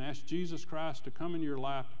sin and ask Jesus Christ to come into your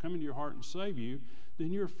life, to come into your heart and save you, then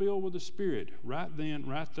you're filled with the Spirit right then,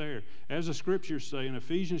 right there. As the scriptures say in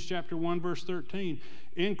Ephesians chapter 1, verse 13,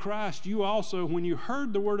 in Christ you also, when you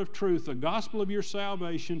heard the word of truth, the gospel of your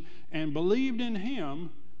salvation, and believed in him,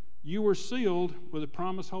 you were sealed with the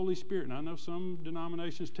promised Holy Spirit. And I know some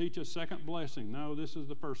denominations teach a second blessing. No, this is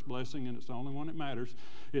the first blessing, and it's the only one that matters.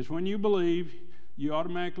 It's when you believe, you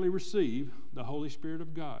automatically receive the Holy Spirit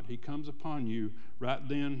of God. He comes upon you right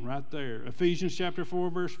then, right there. Ephesians chapter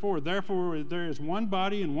 4, verse 4. Therefore, there is one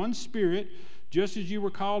body and one Spirit, just as you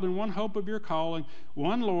were called in one hope of your calling,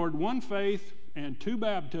 one Lord, one faith, and two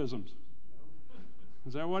baptisms.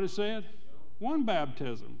 Is that what it said? One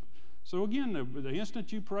baptism. So again, the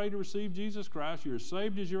instant you pray to receive Jesus Christ, you're as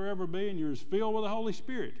saved as you'll ever be, and you're as filled with the Holy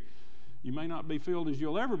Spirit. You may not be filled as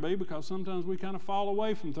you'll ever be, because sometimes we kind of fall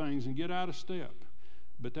away from things and get out of step.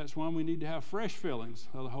 But that's why we need to have fresh fillings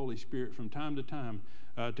of the Holy Spirit from time to time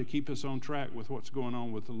to keep us on track with what's going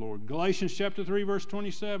on with the Lord. Galatians chapter 3, verse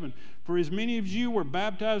 27, for as many of you were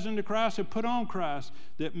baptized into Christ have put on Christ,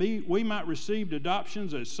 that we might receive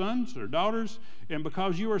adoptions as sons or daughters, and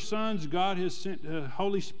because you are sons, God has sent the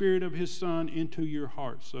Holy Spirit of his Son into your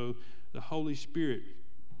heart. So the Holy Spirit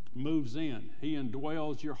moves in. He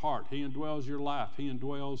indwells your heart. He indwells your life. He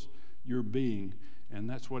indwells your being. And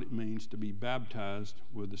that's what it means to be baptized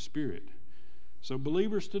with the Spirit. So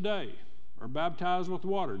believers today are baptized with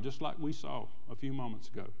water, just like we saw a few moments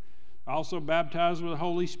ago. Also baptized with the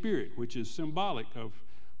Holy Spirit, which is symbolic of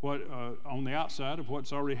what on the outside of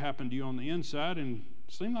what's already happened to you on the inside. And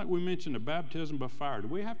it seemed like we mentioned a baptism by fire. Do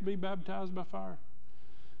we have to be baptized by fire?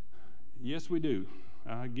 Yes, we do.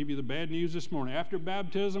 I'll give you the bad news this morning. After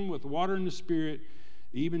baptism with water and the Spirit,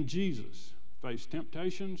 even Jesus faced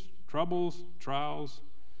temptations, troubles, trials.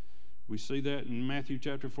 We see that in Matthew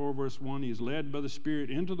chapter 4, verse 1. He is led by the Spirit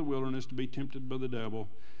into the wilderness to be tempted by the devil.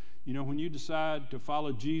 You know, when you decide to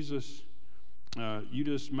follow Jesus, you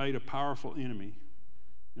just made a powerful enemy.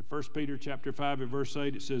 In 1 Peter chapter 5 and verse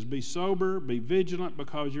 8, it says, be sober, be vigilant,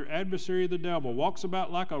 because your adversary the devil walks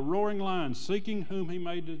about like a roaring lion, seeking whom he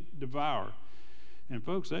may devour. And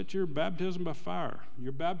folks, that's your baptism by fire.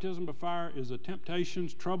 Your baptism by fire is the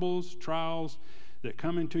temptations, troubles, trials that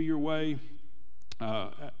come into your way.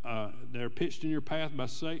 They're pitched in your path by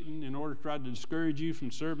Satan in order to try to discourage you from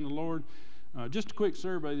serving the Lord. Just a quick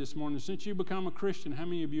survey this morning. Since you become a Christian, how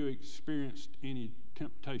many of you experienced any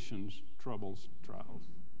temptations, troubles, trials?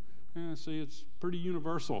 See, it's pretty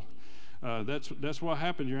universal. That's what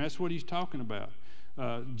happened here. That's what he's talking about.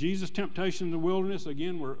 Jesus' temptation in the wilderness,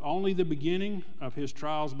 again, were only the beginning of his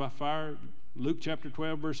trials by fire. Luke chapter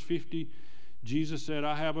 12, verse 50, Jesus said,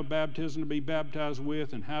 I have a baptism to be baptized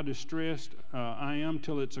with, and how distressed I am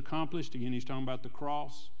till it's accomplished. Again, he's talking about the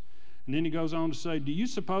cross. And then he goes on to say, do you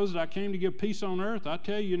suppose that I came to give peace on earth? I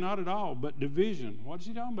tell you, not at all, but division. What is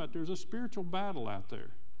he talking about? There's a spiritual battle out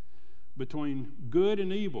there between good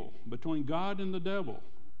and evil, between God and the devil.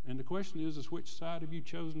 And the question is which side have you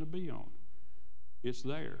chosen to be on? It's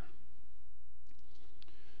there.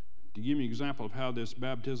 To give you an example of how this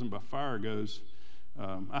baptism by fire goes,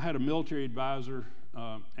 I had a military advisor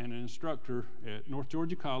and an instructor at North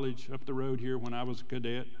Georgia College up the road here when I was a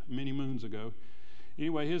cadet many moons ago.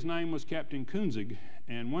 Anyway, his name was Captain Kunzig,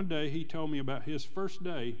 and one day he told me about his first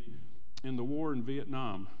day in the war in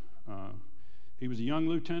Vietnam. He was a young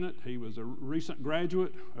lieutenant. He was a recent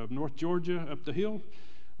graduate of North Georgia up the hill.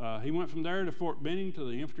 He went from there to Fort Benning to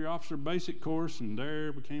the Infantry Officer Basic Course, and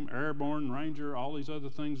there became Airborne, Ranger, all these other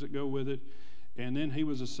things that go with it. And then he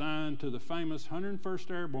was assigned to the famous 101st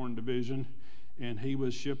Airborne Division, and he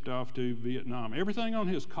was shipped off to Vietnam. Everything on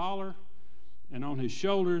his collar and on his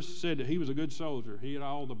shoulders said that he was a good soldier. He had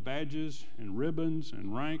all the badges and ribbons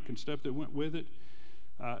and rank and stuff that went with it.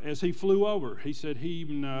 as he flew over, he said he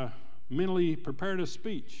even mentally prepared a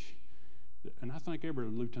speech. And I think every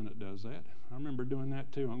lieutenant does that. I remember doing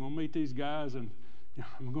that too. I'm going to meet these guys and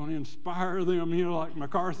I'm going to inspire them, like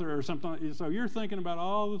MacArthur or something. So you're thinking about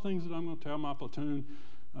all the things that I'm going to tell my platoon.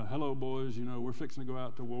 Hello, boys, we're fixing to go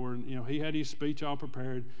out to war. And, he had his speech all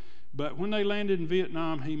prepared. But when they landed in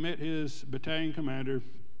Vietnam, he met his battalion commander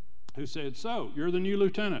who said, so, you're the new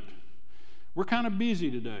lieutenant. We're kind of busy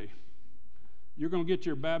today. You're going to get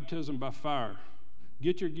your baptism by fire.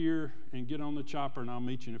 Get your gear and get on the chopper, and I'll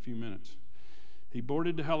meet you in a few minutes. He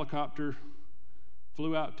boarded the helicopter,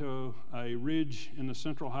 flew out to a ridge in the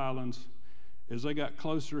Central Highlands. As they got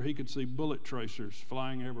closer, he could see bullet tracers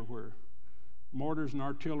flying everywhere. Mortars and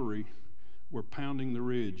artillery were pounding the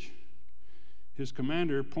ridge. His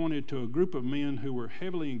commander pointed to a group of men who were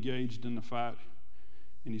heavily engaged in the fight,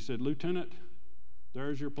 and he said, Lieutenant,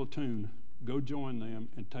 there's your platoon. Go join them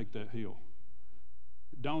and take that hill.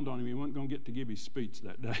 It dawned on him he wasn't going to get to give his speech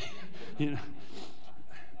that day.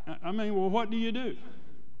 Well, what do?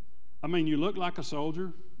 You look like a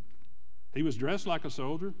soldier. He was dressed like a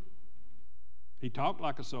soldier. He talked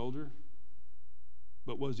like a soldier.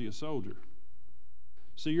 But was he a soldier?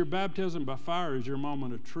 See, your baptism by fire is your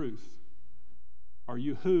moment of truth. Are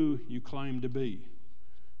you who you claim to be?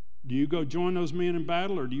 Do you go join those men in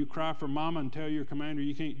battle, or do you cry for mama and tell your commander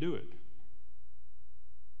you can't do it?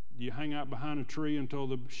 Do you hang out behind a tree until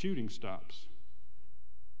the shooting stops?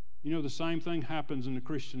 The same thing happens in the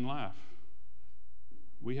Christian life.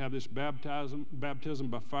 We have this baptism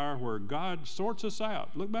by fire where God sorts us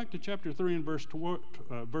out. Look back to chapter 3 and verse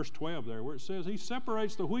 12 there, where it says he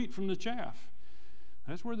separates the wheat from the chaff.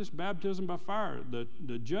 That's where this baptism by fire,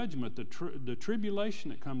 the judgment, the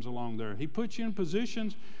tribulation that comes along there. He puts you in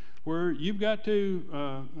positions where you've got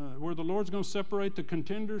to, where the Lord's going to separate the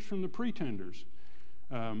contenders from the pretenders,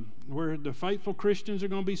 where the faithful Christians are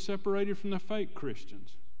going to be separated from the fake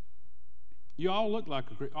Christians. All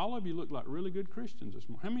of you look like really good Christians this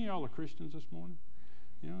morning. How many of y'all are Christians this morning?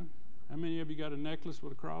 How many of you got a necklace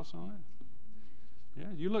with a cross on it? Yeah,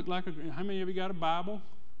 you look like how many of you got a Bible?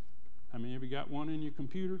 How many of you got one in your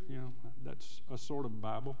computer? That's a sort of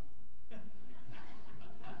Bible.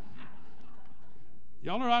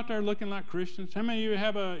 Y'all are out there looking like Christians. How many of you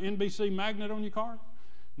have a NBC magnet on your car?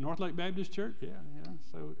 Northlake Baptist Church? Yeah.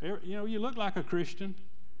 So, you look like a Christian,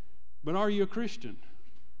 but are you a Christian?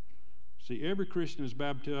 See, every Christian is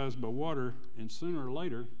baptized by water, and sooner or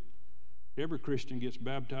later, every Christian gets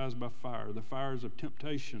baptized by fire. The fires of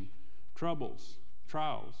temptation, troubles,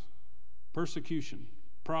 trials, persecution,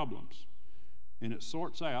 problems. And it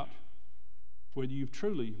sorts out whether you've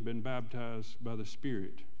truly been baptized by the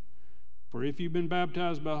Spirit. For if you've been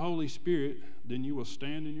baptized by the Holy Spirit, then you will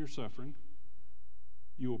stand in your suffering.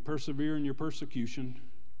 You will persevere in your persecution.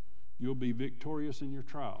 You'll be victorious in your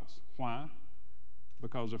trials. Why?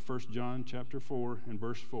 Because of 1 John chapter 4 and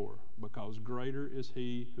verse 4. Because greater is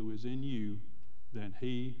he who is in you than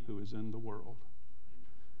he who is in the world.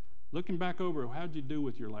 Looking back over, how'd you do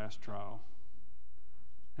with your last trial?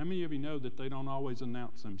 How many of you know that they don't always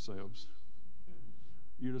announce themselves?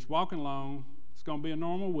 You're just walking along. It's going to be a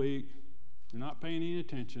normal week. You're not paying any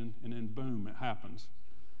attention, and then boom, it happens.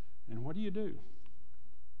 And what do?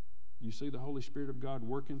 You see the Holy Spirit of God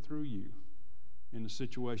working through you in the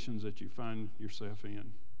situations that you find yourself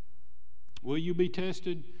in. Will you be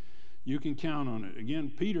tested? You can count on it.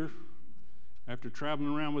 Again, Peter, after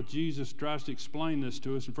traveling around with Jesus, tries to explain this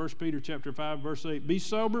to us in 1 Peter chapter 5, verse 8. Be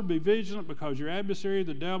sober, be vigilant, because your adversary,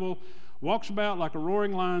 the devil, walks about like a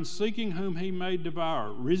roaring lion, seeking whom he may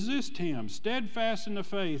devour. Resist him, steadfast in the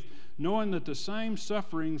faith, knowing that the same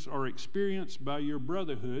sufferings are experienced by your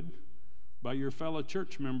brotherhood, by your fellow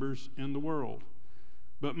church members in the world.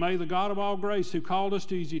 But may the God of all grace, who called us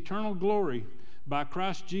to his eternal glory by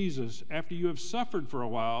Christ Jesus, after you have suffered for a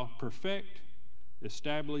while, perfect,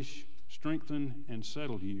 establish, strengthen, and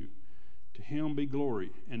settle you. To him be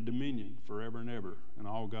glory and dominion forever and ever. And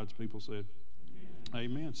all God's people said,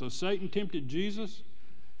 Amen. So Satan tempted Jesus,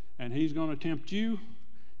 and he's going to tempt you.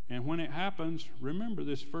 And when it happens, remember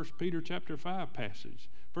this 1 Peter chapter 5 passage.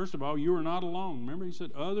 First of all, you are not alone. Remember, he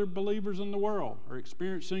said other believers in the world are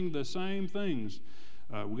experiencing the same things.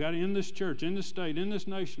 We got in this church, in this state, in this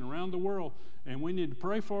nation, around the world, and we need to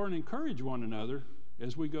pray for and encourage one another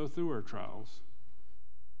as we go through our trials.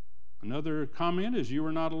 Another comment is you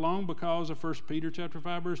are not alone because of 1 Peter chapter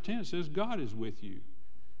 5, verse 10. It says God is with you.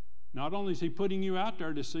 Not only is he putting you out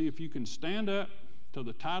there to see if you can stand up to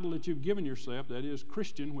the title that you've given yourself, that is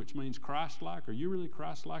Christian, which means Christ-like. Are you really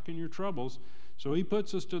Christ-like in your troubles? So he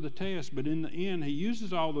puts us to the test, but in the end, he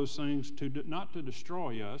uses all those things not to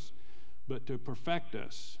destroy us, but to perfect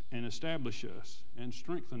us and establish us and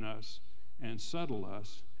strengthen us and settle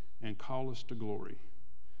us and call us to glory.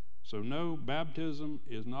 So no, baptism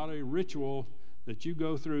is not a ritual that you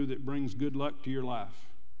go through that brings good luck to your life.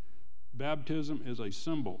 Baptism is a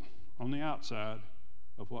symbol on the outside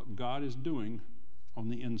of what God is doing on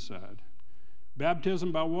the inside.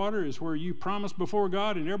 Baptism by water is where you promise before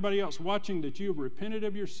God and everybody else watching that you have repented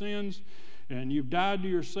of your sins and you've died to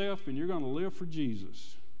yourself and you're going to live for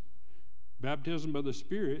Jesus. Baptism by the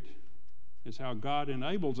Spirit is how God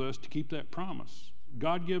enables us to keep that promise.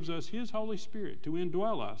 God gives us His Holy Spirit to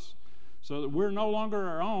indwell us so that we're no longer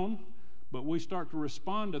our own, but we start to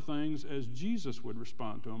respond to things as Jesus would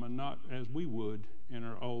respond to them and not as we would in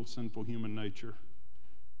our old sinful human nature.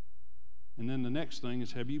 And then the next thing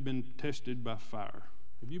is, have you been tested by fire?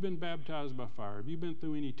 Have you been baptized by fire? Have you been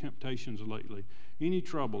through any temptations lately? Any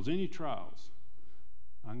troubles, any trials?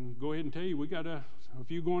 I can go ahead and tell you, we got a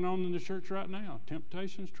few going on in the church right now.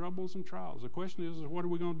 Temptations, troubles, and trials. The question is what are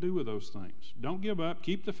we going to do with those things? Don't give up.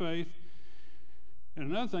 Keep the faith. And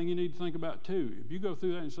another thing you need to think about too, if you go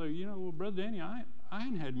through that and say, well, Brother Danny, I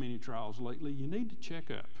ain't had many trials lately, you need to check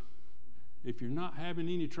up. If you're not having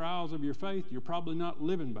any trials of your faith, you're probably not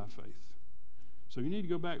living by faith. So you need to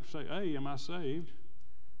go back and say, hey, am I saved?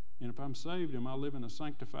 And if I'm saved, am I living a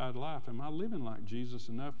sanctified life? Am I living like Jesus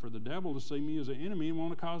enough for the devil to see me as an enemy and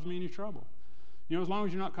want to cause me any trouble? As long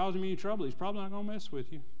as you're not causing me any trouble, he's probably not going to mess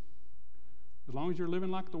with you. As long as you're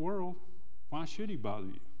living like the world, why should he bother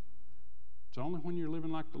you? It's only when you're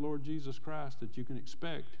living like the Lord Jesus Christ that you can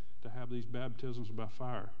expect to have these baptisms by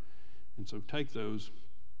fire. And so take those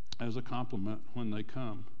as a compliment when they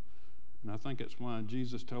come. And I think that's why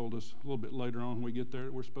Jesus told us a little bit later on when we get there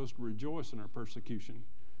that we're supposed to rejoice in our persecution,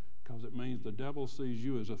 because it means the devil sees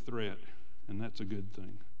you as a threat, and that's a good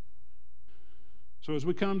thing. So as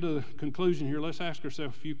we come to the conclusion here, let's ask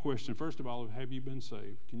ourselves a few questions. First of all, have you been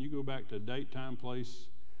saved? Can you go back to a date, time, place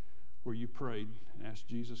where you prayed and asked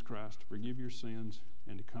Jesus Christ to forgive your sins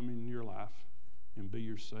and to come into your life and be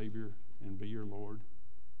your Savior and be your Lord?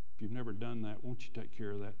 If you've never done that, won't you take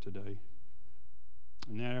care of that today?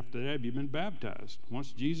 And then after that, have you been baptized?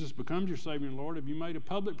 Once Jesus becomes your Savior and Lord, have you made a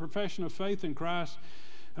public profession of faith in Christ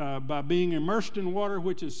by being immersed in water,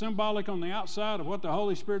 which is symbolic on the outside of what the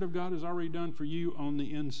Holy Spirit of God has already done for you on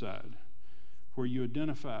the inside, where you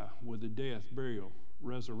identify with the death, burial,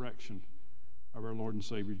 resurrection of our Lord and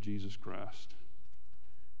Savior Jesus Christ?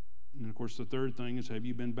 And of course, the third thing is, have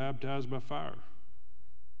you been baptized by fire?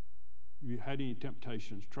 Have you had any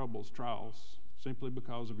temptations, troubles, trials, simply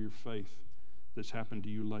because of your faith that's happened to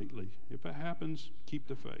you lately? If it happens, keep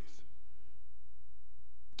the faith.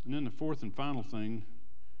 And then the fourth and final thing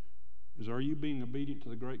is, are you being obedient to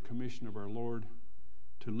the great commission of our Lord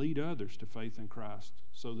to lead others to faith in Christ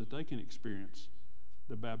so that they can experience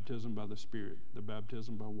the baptism by the Spirit, the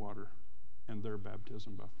baptism by water, and their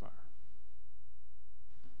baptism by fire?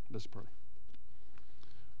 Let's pray.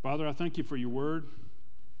 Father, I thank you for your word.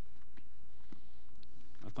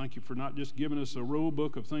 I thank you for not just giving us a rule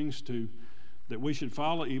book of things that we should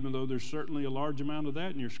follow, even though there's certainly a large amount of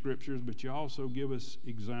that in your scriptures, but you also give us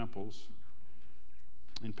examples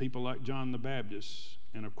in people like John the Baptist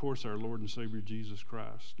and, of course, our Lord and Savior Jesus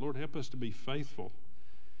Christ. Lord, help us to be faithful,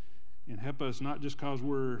 and help us not just because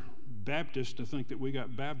we're Baptists to think that we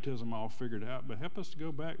got baptism all figured out, but help us to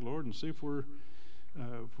go back, Lord, and see if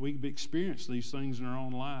we've experienced these things in our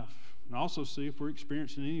own life, and also see if we're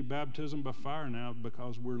experiencing any baptism by fire now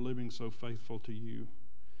because we're living so faithful to you.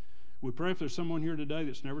 We pray if there's someone here today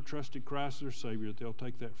that's never trusted Christ as their Savior, that they'll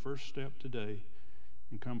take that first step today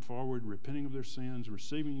and come forward repenting of their sins,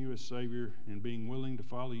 receiving you as Savior, and being willing to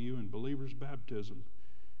follow you in believer's baptism,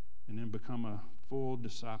 and then become a full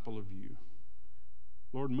disciple of you.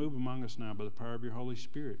 Lord, move among us now by the power of your Holy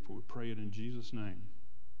Spirit, for we pray it in Jesus' name.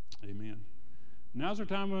 Amen. Now's our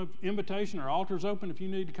time of invitation. Our altar's open if you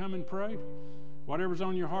need to come and pray. Whatever's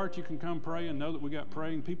on your heart, you can come pray, and know that we got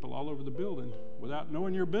praying people all over the building. Without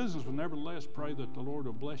knowing your business, but nevertheless pray that the Lord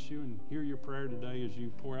will bless you and hear your prayer today as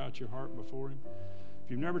you pour out your heart before Him.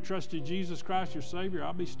 If you've never trusted Jesus Christ, your Savior,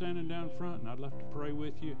 I'll be standing down front, and I'd love to pray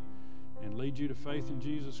with you and lead you to faith in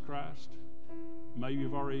Jesus Christ. Maybe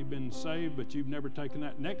you've already been saved, but you've never taken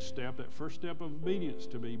that next step, that first step of obedience,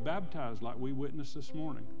 to be baptized like we witnessed this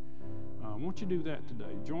morning. Won't you do that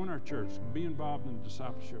today? Join our church. Be involved in the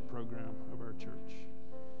discipleship program of our church.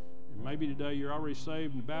 And maybe today you're already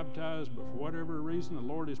saved and baptized, but for whatever reason, the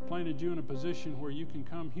Lord has planted you in a position where you can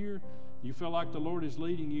come here. You feel like the Lord is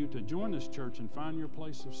leading you to join this church and find your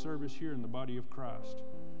place of service here in the body of Christ.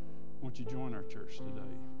 Won't you join our church today?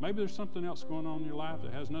 Maybe there's something else going on in your life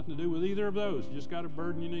that has nothing to do with either of those. You just got a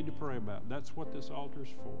burden you need to pray about. That's what this altar is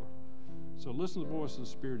for. So listen to the voice of the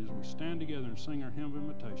Spirit as we stand together and sing our hymn of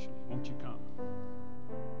invitation. Won't you come?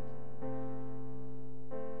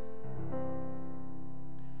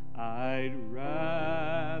 I'd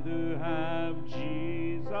rather have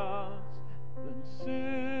Jesus than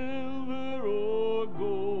silver or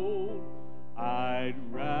gold. I'd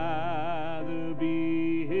rather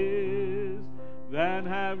be His than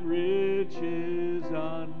have riches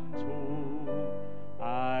untold.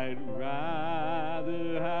 I'd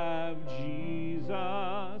rather have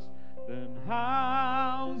Jesus than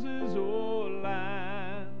houses or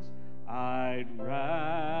lands. I'd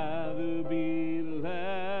rather be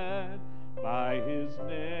led by His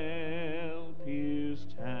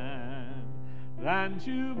nail-pierced hand than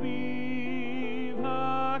to be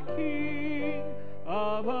the king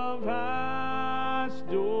of a vast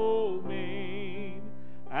domain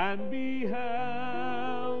and be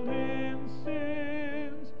held in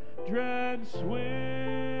sin's dread sway.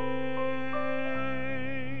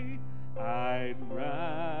 I'd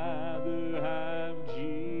rather have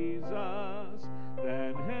Jesus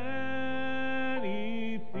than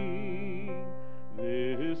anything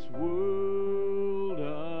this world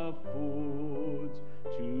affords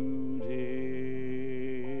today.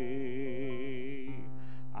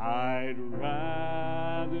 I'd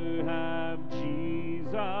rather have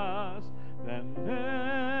Jesus than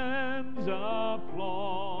men's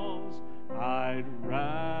applause. I'd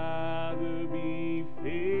rather be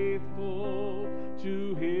faithful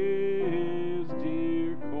to His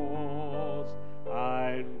dear cause.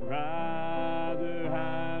 I'd rather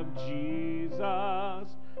have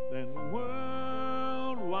Jesus than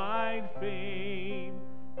worldwide fame.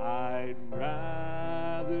 I'd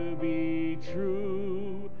rather be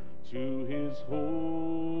true to His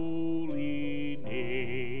holy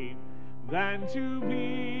name than to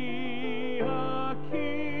be a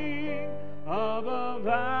king of a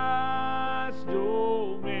vast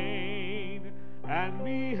domain and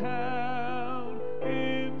be held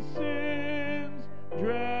in sin's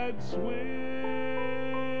dread sway.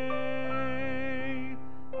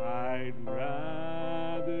 I'd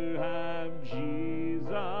rather have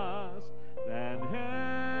Jesus than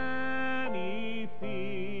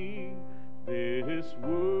anything this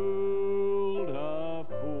world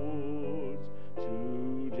affords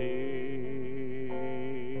today.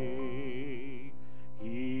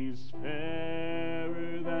 He's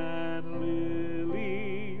fairer than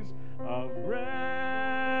lilies of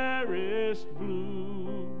rarest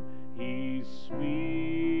bloom. He's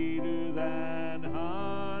sweeter than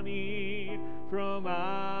honey from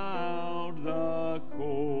out the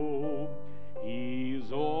comb.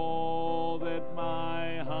 He's all that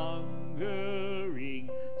my hungering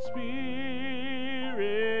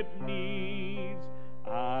spirit needs.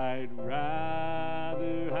 I'd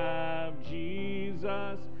rather have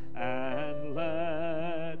Jesus and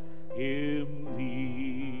let Him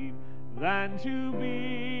lead than to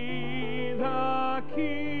be the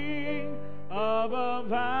king of a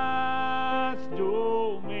vast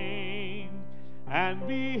domain and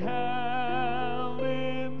be held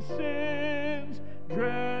in sin's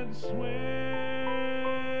dread sway.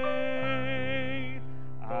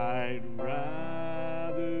 I'd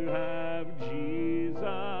rather have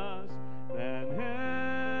Jesus than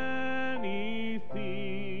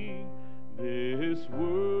anything this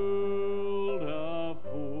world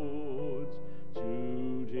affords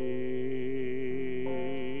today.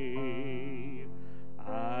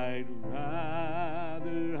 I'd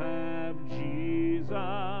rather have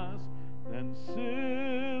Jesus than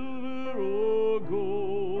silver or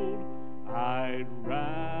gold. I'd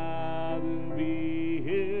rather be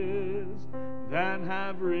His than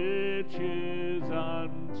have riches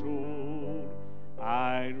untold.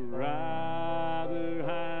 I'd rather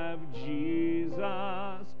have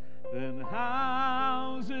Jesus than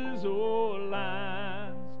houses or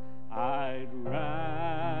lands. I'd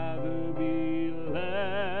rather be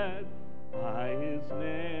led by His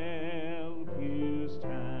nail-pierced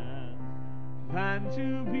hand than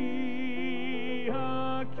to be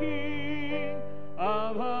a king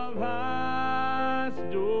of a vast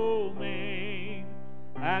domain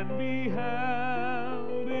and be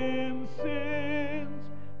held in sin's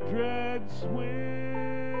dread sway.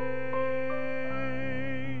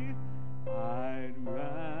 I'd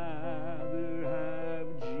rather have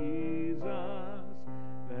Jesus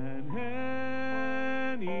than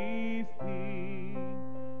anything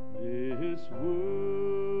this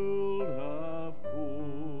world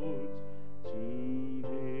affords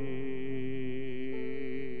today.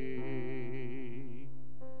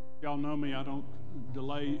 Y'all know me, I don't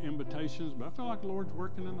delay invitations, but I feel like the Lord's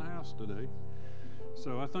working in the house today.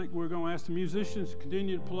 So I think we're going to ask the musicians to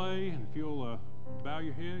continue to play, and if you'll bow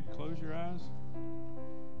your head, close your eyes.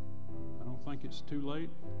 I don't think it's too late.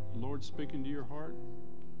 The Lord's speaking to your heart.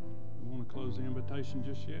 We want to close the invitation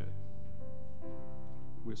just yet.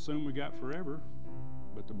 We assume we got forever,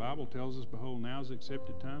 but the Bible tells us, behold, now is the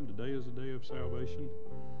accepted time. Today is the day of salvation.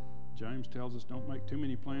 James tells us don't make too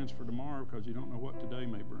many plans for tomorrow because you don't know what today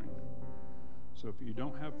may bring. So if you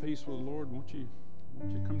don't have peace with the Lord, won't you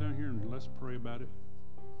come down here and let's pray about it.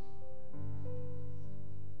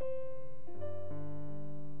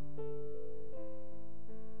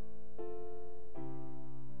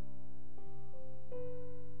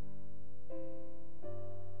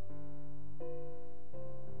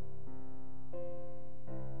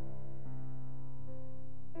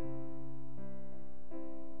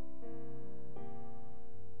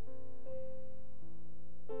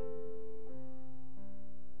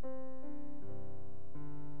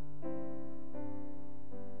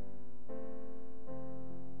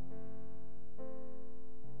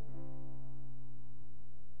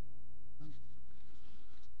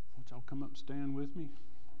 Y'all come up and stand with me.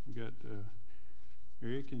 We got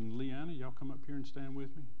Eric and Leanna. Y'all come up here and stand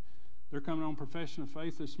with me. They're coming on profession of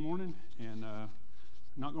faith this morning, and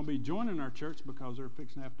not going to be joining our church because they're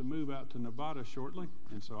fixing to have to move out to Nevada shortly.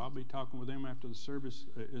 And so I'll be talking with them after the service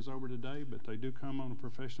is over today. But they do come on a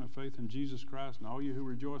profession of faith in Jesus Christ, and all you who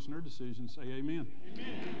rejoice in their decision say amen.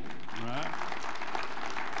 Amen. All right.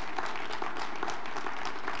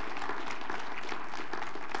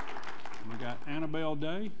 We got Annabelle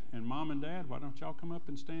Day and Mom and Dad. Why don't y'all come up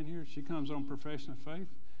and stand here? She comes on profession of faith.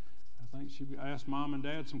 I think she asked Mom and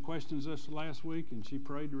Dad some questions this last week, and she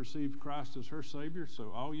prayed to receive Christ as her Savior.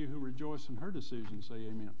 So all you who rejoice in her decision say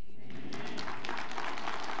amen.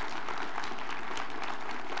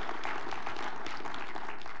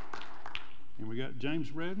 And we got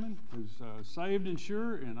James Redmond, who's saved and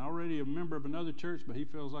sure and already a member of another church, but he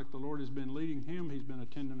feels like the Lord has been leading him. He's been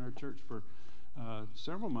attending our church for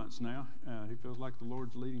several months now. He feels like the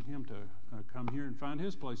Lord's leading him to come here and find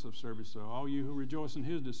his place of service. So all you who rejoice in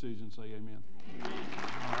his decision say amen. Amen.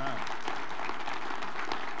 All right.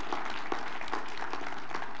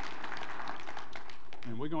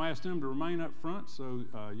 And we're going to ask them to remain up front so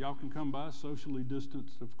y'all can come by, socially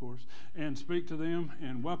distanced, of course, and speak to them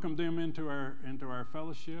and welcome them into our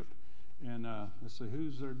fellowship. And let's see,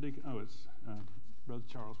 who's their deacon? Oh, it's Brother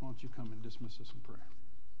Charles. Why don't you come and dismiss us in prayer?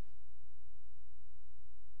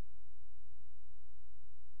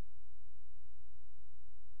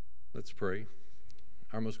 Let's pray.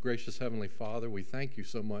 Our most gracious Heavenly Father, we thank you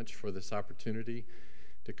so much for this opportunity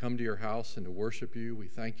to come to your house and to worship you. We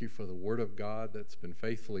thank you for the Word of God that's been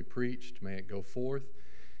faithfully preached. May it go forth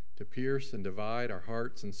to pierce and divide our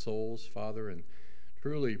hearts and souls, Father, and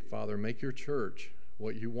truly, Father, make your church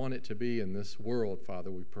what you want it to be in this world, Father,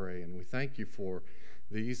 we pray. And we thank you for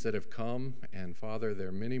these that have come, and Father, there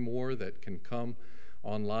are many more that can come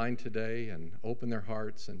online today and open their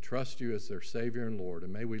hearts and trust you as their Savior and Lord.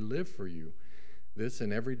 And may we live for you this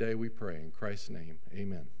and every day we pray. In Christ's name,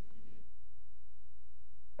 amen.